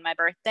me on my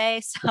birthday.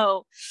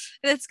 So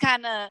it's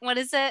kind of, what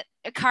is it?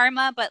 A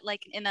karma, but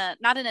like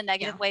not in a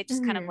negative way,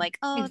 just kind of like,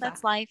 oh,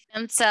 that's life.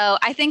 And so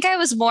I think I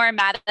was more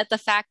mad at the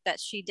fact that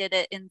she did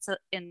it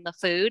in the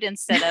food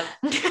instead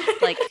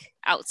of like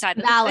outside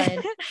of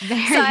Valid.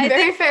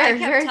 Very fair.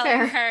 Very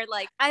fair. her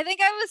like, I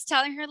think I was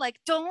telling her like,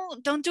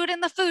 don't do it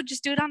in the food,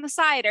 just do it on the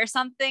side or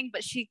something.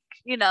 But she,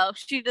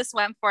 she just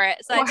went for it.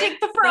 So I Take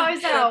the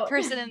fries out.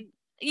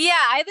 Yeah,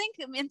 I think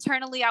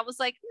internally I was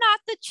like,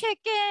 not the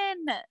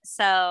chicken.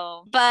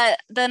 So, but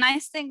the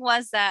nice thing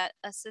was that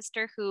a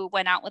sister who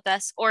went out with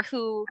us or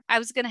who I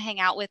was going to hang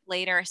out with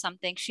later or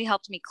something, she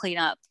helped me clean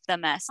up the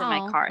mess in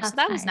my car. So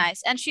that was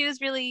nice. And she was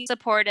really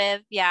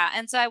supportive. Yeah.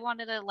 And so I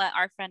wanted to let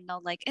our friend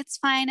know, like, it's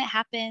fine. It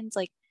happens.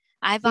 Like,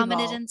 I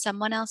vomited in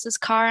someone else's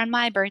car on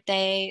my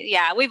birthday.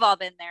 Yeah, we've all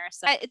been there.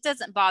 So it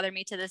doesn't bother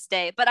me to this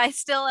day, but I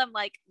still am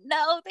like,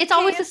 no, it's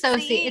always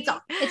associated.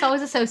 It's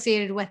always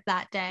associated with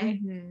that day.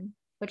 Mm-hmm.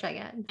 Which I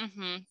get.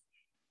 Mm-hmm.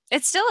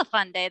 It's still a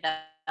fun day though.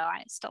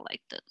 I still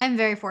liked it. I'm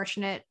very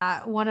fortunate.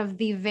 One of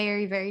the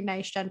very, very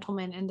nice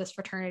gentlemen in this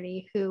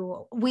fraternity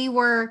who we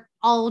were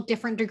all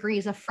different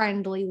degrees of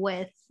friendly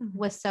with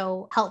was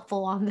so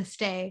helpful on this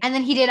day. And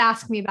then he did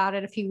ask me about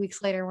it a few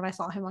weeks later when I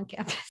saw him on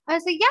campus. I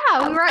was like,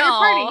 yeah, we were at your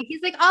party.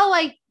 He's like, oh,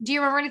 like, do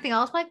you remember anything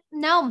else? I'm like,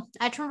 no,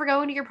 I just remember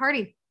going to your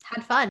party.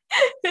 Had fun.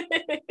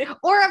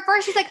 Or at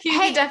first he's like,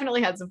 hey, he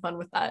definitely had some fun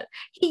with that.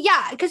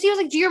 Yeah, because he was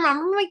like, do you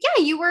remember? I'm like,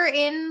 yeah, you were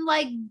in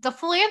like the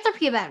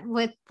philanthropy event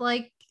with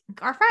like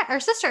our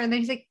sister. And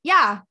then he's like,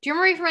 yeah, do you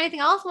remember from anything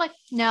else? I'm like,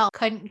 no,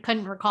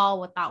 couldn't recall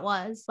what that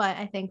was. But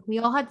I think we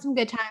all had some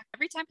good time.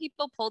 Every time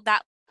people pulled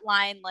that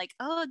line like,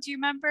 oh, do you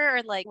remember,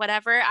 or like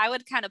whatever, I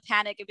would kind of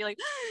panic and be like,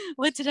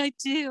 what did I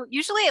do?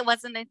 Usually it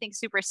wasn't anything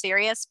super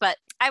serious, but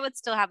I would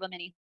still have a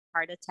mini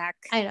heart attack.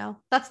 I know.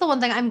 That's the one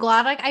thing. I'm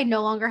glad like I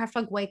no longer have to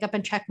like wake up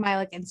and check my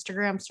like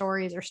Instagram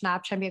stories or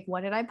Snapchat and be like,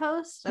 what did I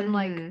post? And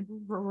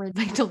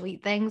like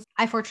delete things.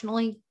 I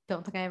fortunately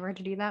don't think I ever had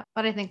to do that.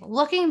 But I think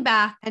looking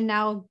back and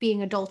now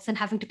being adults and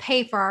having to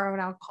pay for our own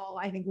alcohol,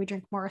 I think we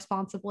drink more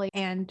responsibly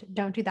and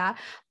don't do that.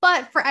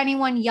 But for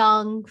anyone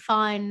young,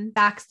 fun,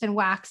 waxed and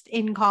waxed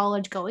in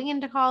college, going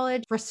into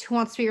college, who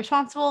wants to be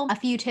responsible, a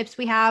few tips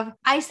we have.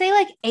 I say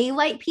like a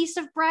light piece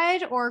of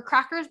bread or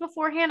crackers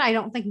beforehand. I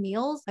don't think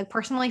meals. Like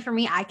personally for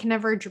me, I can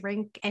never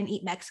drink and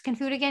eat Mexican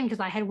food again because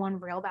I had one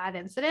real bad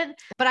incident.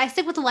 But I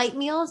stick with light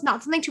meals,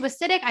 not something too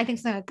acidic. I think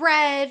something like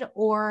bread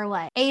or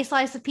like a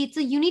slice of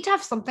pizza. You need to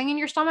have something in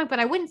your stomach, but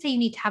I wouldn't say you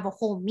need to have a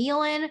whole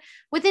meal in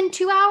within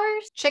 2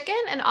 hours. Chicken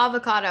and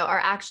avocado are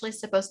actually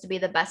supposed to be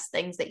the best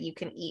things that you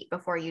can eat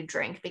before you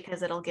drink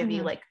because it'll give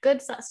you like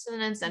good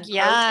sustenance and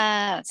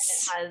protein.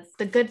 Because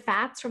the good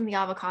fats from the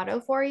avocado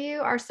for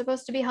you are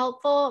supposed to be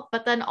helpful,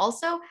 but then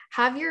also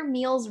have your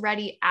meals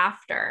ready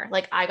after.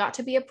 Like I got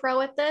to be a pro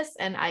at this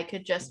and I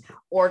could just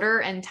order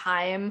and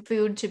time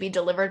food to be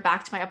delivered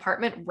back to my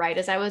apartment right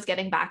as I was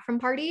getting back from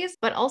parties.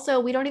 But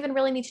also we don't even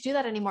really need to do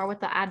that anymore with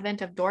the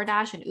advent of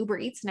DoorDash and Uber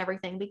Eats and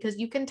everything because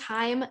you can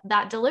time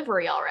that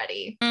delivery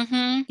already.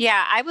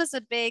 Yeah, I was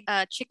a big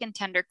chicken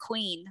tender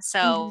queen.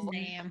 So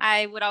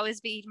I would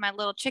always be eating my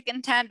little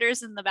chicken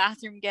tenders in the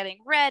bathroom getting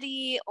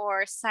ready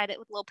or side it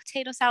with a little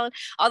potato salad.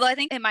 Although I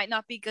think it might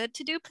not be good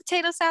to do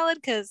potato salad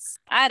because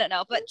I don't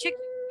know, but chicken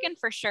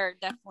for sure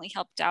definitely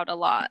helped out a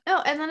lot.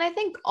 Oh, and then I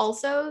think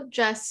also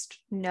just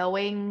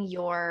knowing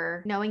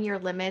your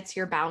limits,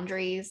 your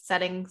boundaries,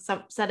 setting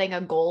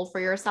a goal for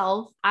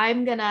yourself.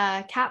 I'm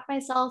gonna cap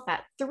myself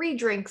at 3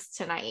 drinks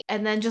tonight,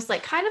 and then just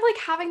like kind of like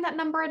having that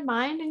number in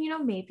mind. And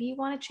maybe you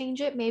want to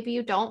change it, maybe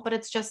you don't, but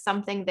it's just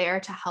something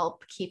there to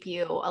help keep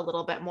you a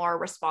little bit more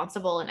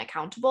responsible and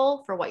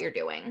accountable for what you're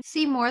doing.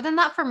 See, more than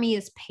that for me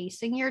is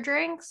pacing your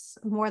drinks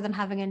more than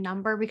having a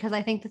number, because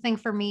I think the thing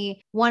for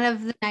me, one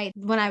of the nights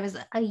when I was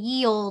a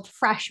ye old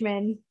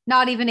freshman,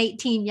 not even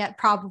 18 yet,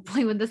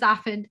 probably when this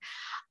happened,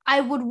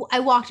 I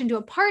walked into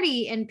a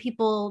party and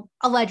people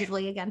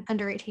allegedly, again,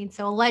 under 18.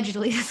 So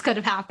allegedly this could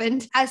have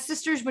happened. As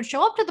sisters would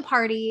show up to the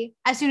party,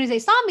 as soon as they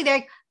saw me, they're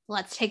like,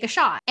 let's take a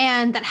shot.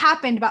 And that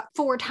happened about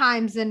 4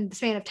 times in the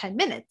span of 10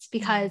 minutes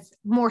because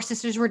more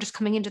sisters were just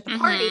coming into the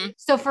party.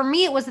 So for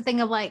me, it was the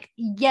thing of like,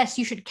 yes,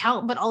 you should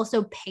count, but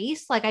also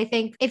pace. Like, I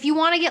think if you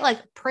want to get like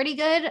pretty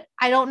good,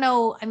 I don't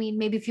know. I mean,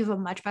 maybe if you have a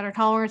much better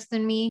tolerance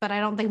than me, but I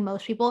don't think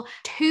most people,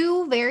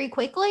 2 very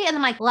quickly and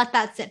then like let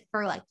that sit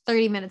for like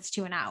 30 minutes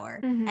to an hour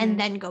and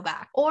then go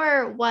back.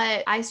 Or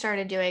what I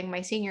started doing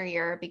my senior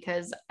year,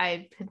 because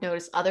I had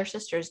noticed other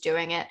sisters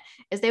doing it,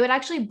 is they would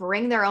actually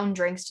bring their own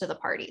drinks to the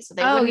party. So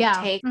they wouldn't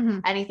take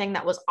anything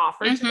that was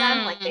offered to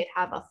them. Like they'd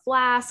have a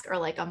flask or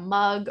like a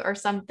mug or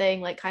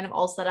something, like kind of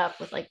all set up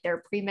with like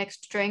their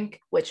pre-mixed drink,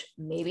 which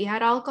maybe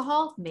had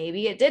alcohol,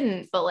 maybe it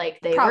didn't, but like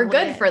they were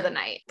good for the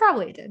night.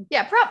 Probably did.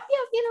 Yeah,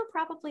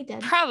 probably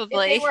did.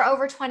 Probably. If they were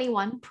over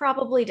 21,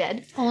 probably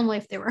did. Only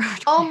if they were over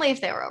 21. Only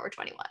if they were over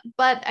 21.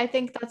 But I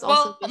think that's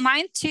also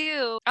mine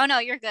too. Oh no,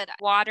 you're good.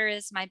 Water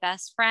is my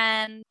best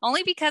friend.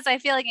 Only because I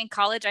feel like in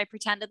college I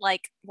pretended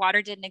like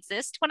water didn't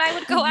exist when I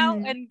would go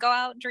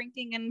out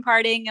drinking and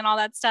partying and all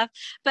that stuff.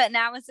 But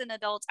now as an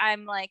adult,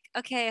 I'm like,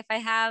 okay, if I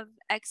have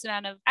X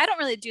amount of, I don't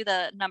really do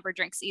the number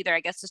drinks either. I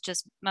guess it's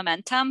just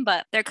momentum,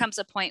 but there comes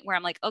a point where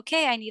I'm like,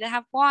 okay, I need to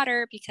have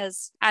water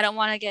because I don't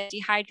want to get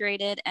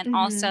dehydrated, and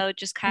also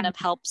just kind of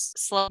helps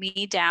slow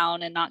me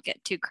down and not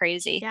get too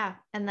crazy. Yeah.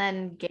 And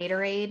then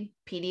Gatorade,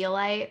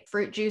 Pedialyte,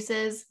 fruit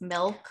juices,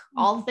 milk,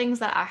 all things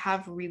that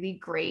have really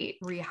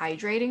great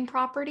rehydrating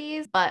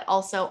properties, but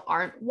also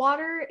aren't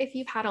water if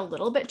you've had a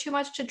little bit too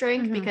much to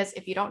drink. Because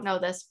if you don't know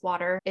this,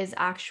 water is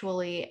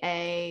actually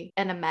an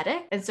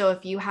emetic. And so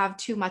if you have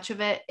too much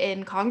of it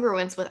in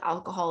congruence with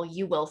alcohol,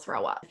 you will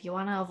throw up. If you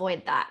want to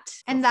avoid that.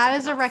 And that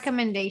is a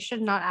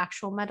recommendation, not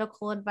actual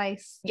medical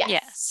advice.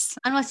 Yes.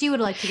 Unless you would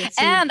like to get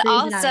sued. And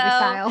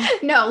also,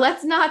 no,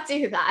 let's not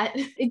do that.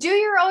 Do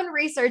your own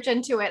research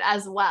into it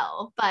as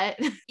well. But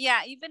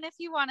yeah, even if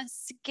you want to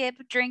skip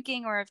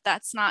drinking or if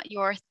that's not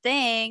your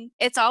thing,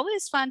 it's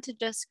always fun to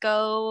just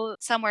go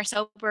somewhere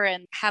sober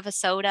and have a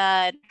soda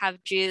and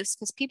have juice,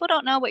 because people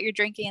don't know what you're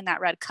drinking in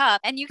that red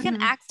cup, and you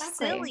can act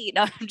silly.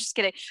 No, I'm just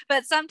kidding.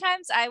 But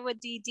sometimes I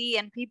would DD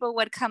and people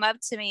would come up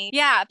to me.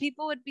 Yeah,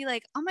 people would be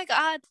like, oh my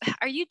God,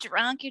 are you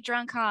drunk? You're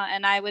drunk, huh?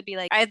 And I would be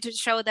like, I had to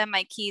show them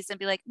my keys and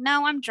be like,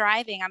 no, I'm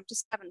driving. I'm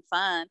just having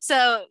fun.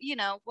 So,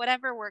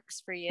 whatever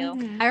works for you.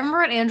 I remember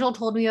what Angela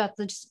told me about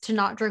the to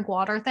not drink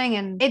water thing,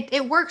 and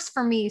it works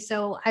for me.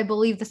 So I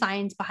believe the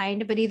science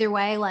behind it. But either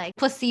way, like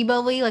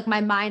placebo-ly, like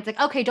my mind's like,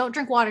 okay, don't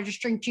drink water,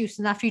 just drink juice.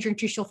 And after you drink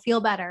juice, you'll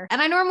feel better.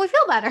 And I normally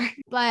feel better.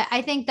 But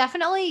I think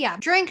definitely, yeah,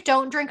 drink,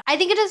 don't drink. I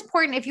think it is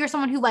important if you're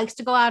someone who likes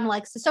to go out and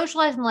likes to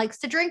socialize and likes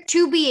to drink,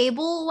 to be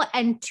able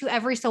and to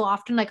every so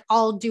often, like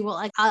I'll do what,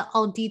 like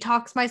I'll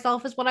detox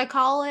myself is what I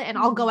call it. And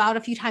I'll go out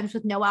a few times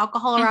with no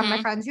alcohol around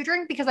my friends who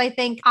drink, because I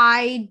think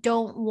I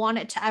don't want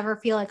it to ever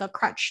feel like a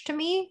crutch to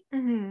me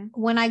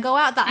when I go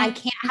out, that I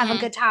can't have a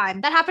good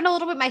time. That happened a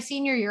little bit my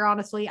senior year,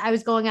 honestly. I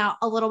was going out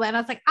a little bit and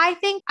I was like, I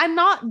think I'm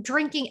not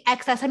drinking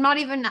excess. I'm not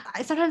even,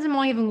 sometimes I'm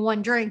only having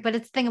one drink, but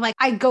it's the thing of like,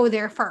 I go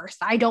there first.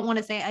 I don't want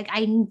to say like,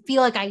 I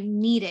feel like I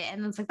need it.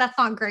 And it's like, that's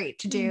not great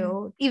to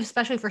do, even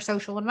especially for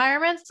social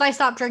environments. So I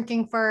stopped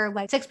drinking for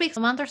like 6 weeks, a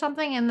month or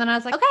something. And then I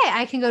was like, okay,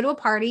 I can go to a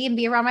party and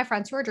be around my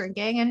friends who are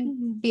drinking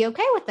and be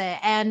okay with it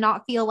and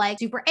not feel like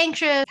super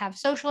anxious, have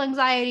social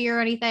anxiety or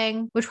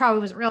anything, which probably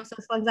wasn't real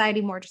social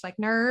anxiety, more just like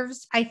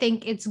nerves. I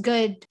think it's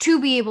good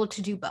to be able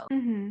to do both.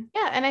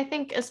 Yeah. And I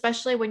think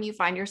especially when you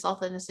find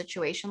yourself in a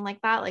situation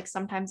like that, like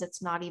sometimes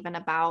it's not even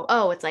about,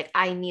 oh, it's like,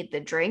 I need the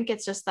drink.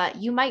 It's just that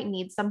you might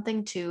need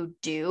something to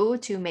do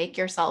to make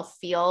yourself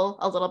feel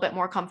a little bit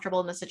more comfortable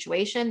in the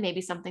situation,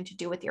 maybe something to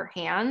do with your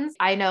hands.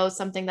 I know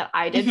something that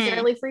I did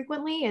fairly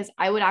frequently is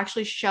I would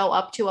actually show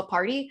up to a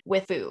party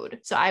with food.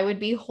 So I would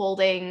be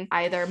holding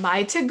either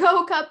my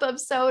to-go cup of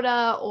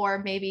soda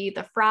or maybe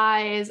the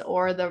fries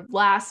or the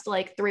last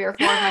like 3 or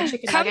 4 of my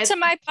chicken nuggets. Come to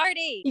my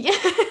party. Yeah.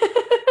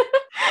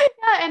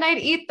 Yeah, and I'd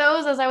eat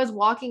those as I was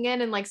walking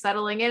in and like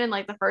settling in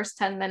like the first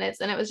 10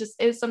 minutes. And it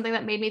was something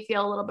that made me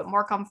feel a little bit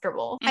more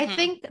comfortable. I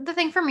think the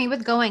thing for me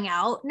with going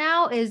out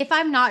now is if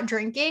I'm not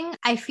drinking,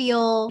 I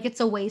feel like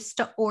it's a waste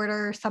to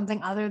order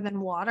something other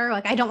than water.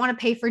 Like I don't want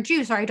to pay for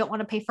juice, or I don't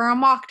want to pay for a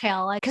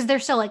mocktail, like because they're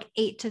still like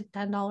 $8 to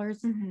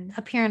 $10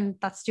 up here, and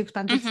that's too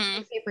expensive to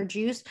pay for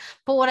juice.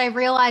 But what I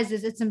realized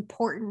is it's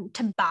important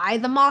to buy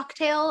the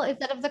mocktail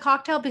instead of the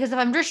cocktail, because if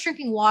I'm just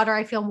drinking water,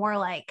 I feel more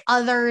like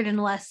othered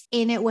and less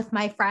in it with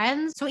my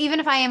friends. So even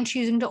if I am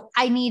choosing to,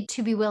 I need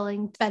to be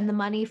willing to spend the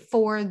money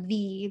for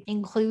the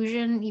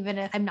inclusion, even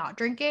if I'm not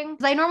drinking.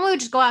 Because I normally would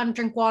just go out and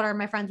drink water, and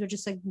my friends would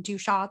just like do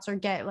shots or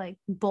get like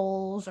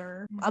bowls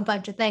or a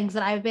bunch of things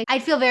that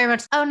I'd feel very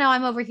much, oh no,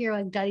 I'm over here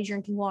like duddy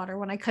drinking water,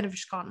 when I could have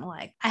just gotten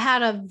like, I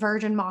had a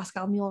Virgin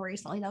Moscow Mule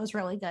recently that was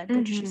really good,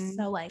 but just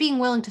so like being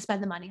willing to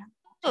spend the money.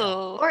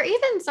 Oh. Or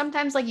even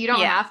sometimes like you don't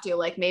have to,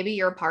 like maybe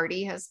your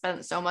party has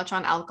spent so much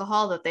on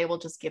alcohol that they will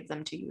just give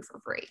them to you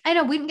for free. I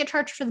know, we didn't get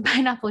charged for the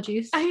pineapple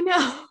juice. I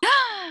know.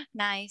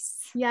 Nice.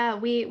 Yeah,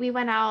 we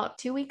went out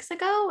 2 weeks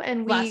ago,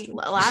 and last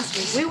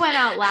week we went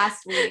out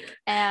last week,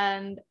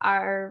 and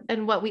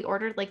what we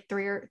ordered like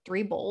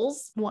three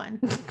bowls,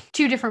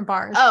 2 different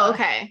bars. Oh,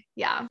 okay,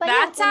 yeah, but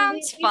that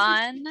sounds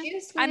fun.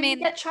 I mean,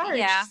 get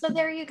charged. So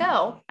there you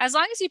go. As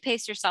long as you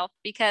pace yourself,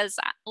 because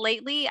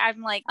lately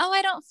I'm like, oh,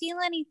 I don't feel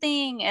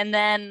anything, and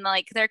then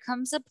like there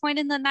comes a point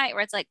in the night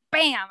where it's like,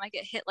 bam, I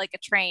get hit like a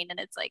train, and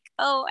it's like,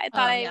 oh, I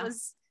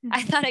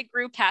thought I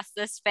grew past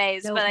this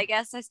phase, but I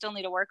guess I still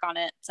need to work on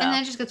it. So. And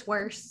then it just gets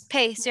worse.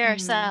 Pace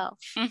yourself.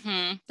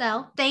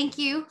 So thank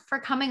you for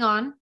coming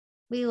on.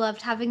 We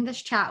loved having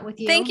this chat with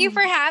you. Thank you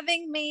for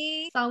having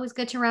me. It's always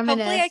good to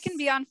reminisce. Hopefully I can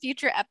be on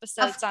future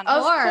episodes on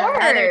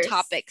course. other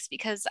topics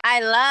because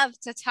I love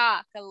to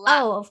talk a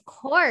lot. Oh, of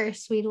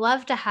course. We'd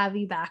love to have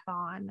you back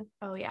on.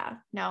 Oh yeah.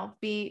 No,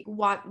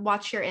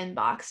 watch your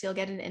inbox. You'll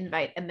get an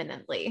invite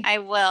imminently. I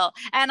will.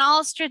 And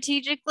I'll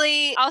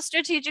strategically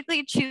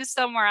choose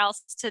somewhere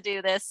else to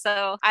do this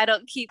so I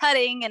don't keep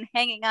cutting and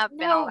hanging up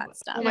and all that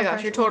stuff. Oh my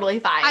gosh, you're totally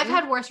fine. I've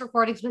had worse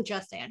recordings with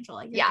just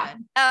Angela. You're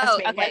good. Oh,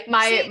 okay. okay.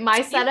 Like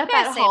my setup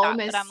at home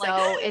is so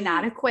like,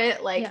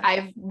 inadequate. Like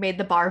I've made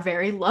the bar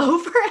very low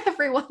for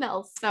everyone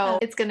else. So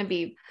it's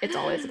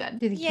always good.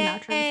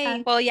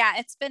 Yay. Well, yeah,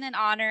 it's been an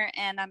honor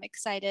and I'm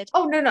excited.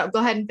 Oh, no. Go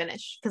ahead and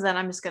finish because then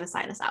I'm just going to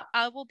sign us out.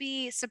 I will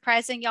be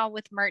surprising y'all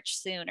with merch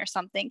soon or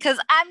something because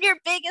I'm your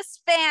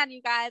biggest fan,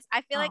 you guys.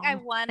 I feel like I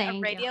won a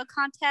radio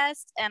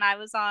contest and I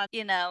was on,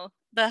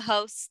 the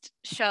host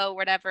show,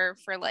 whatever,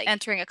 for like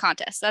entering a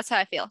contest. That's how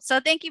I feel.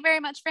 So thank you very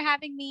much for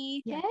having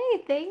me. Yay,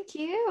 thank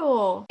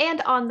you. And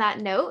on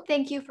that note,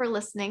 thank you for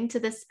listening to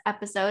this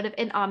episode of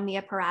In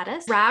Omnia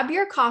Paratus. Grab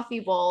your coffee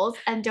bowls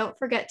and don't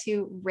forget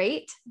to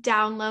rate,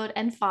 download,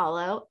 and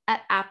follow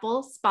at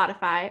Apple,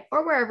 Spotify,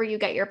 or wherever you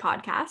get your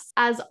podcasts.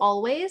 As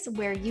always,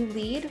 where you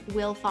lead,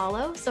 we'll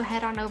follow. So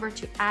head on over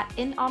to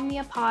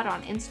 @InOmniaPod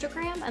on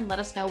Instagram and let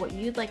us know what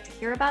you'd like to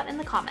hear about in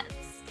the comments.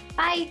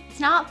 Bye. It's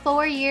not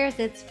 4 years,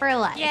 it's for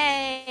life.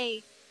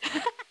 Yay.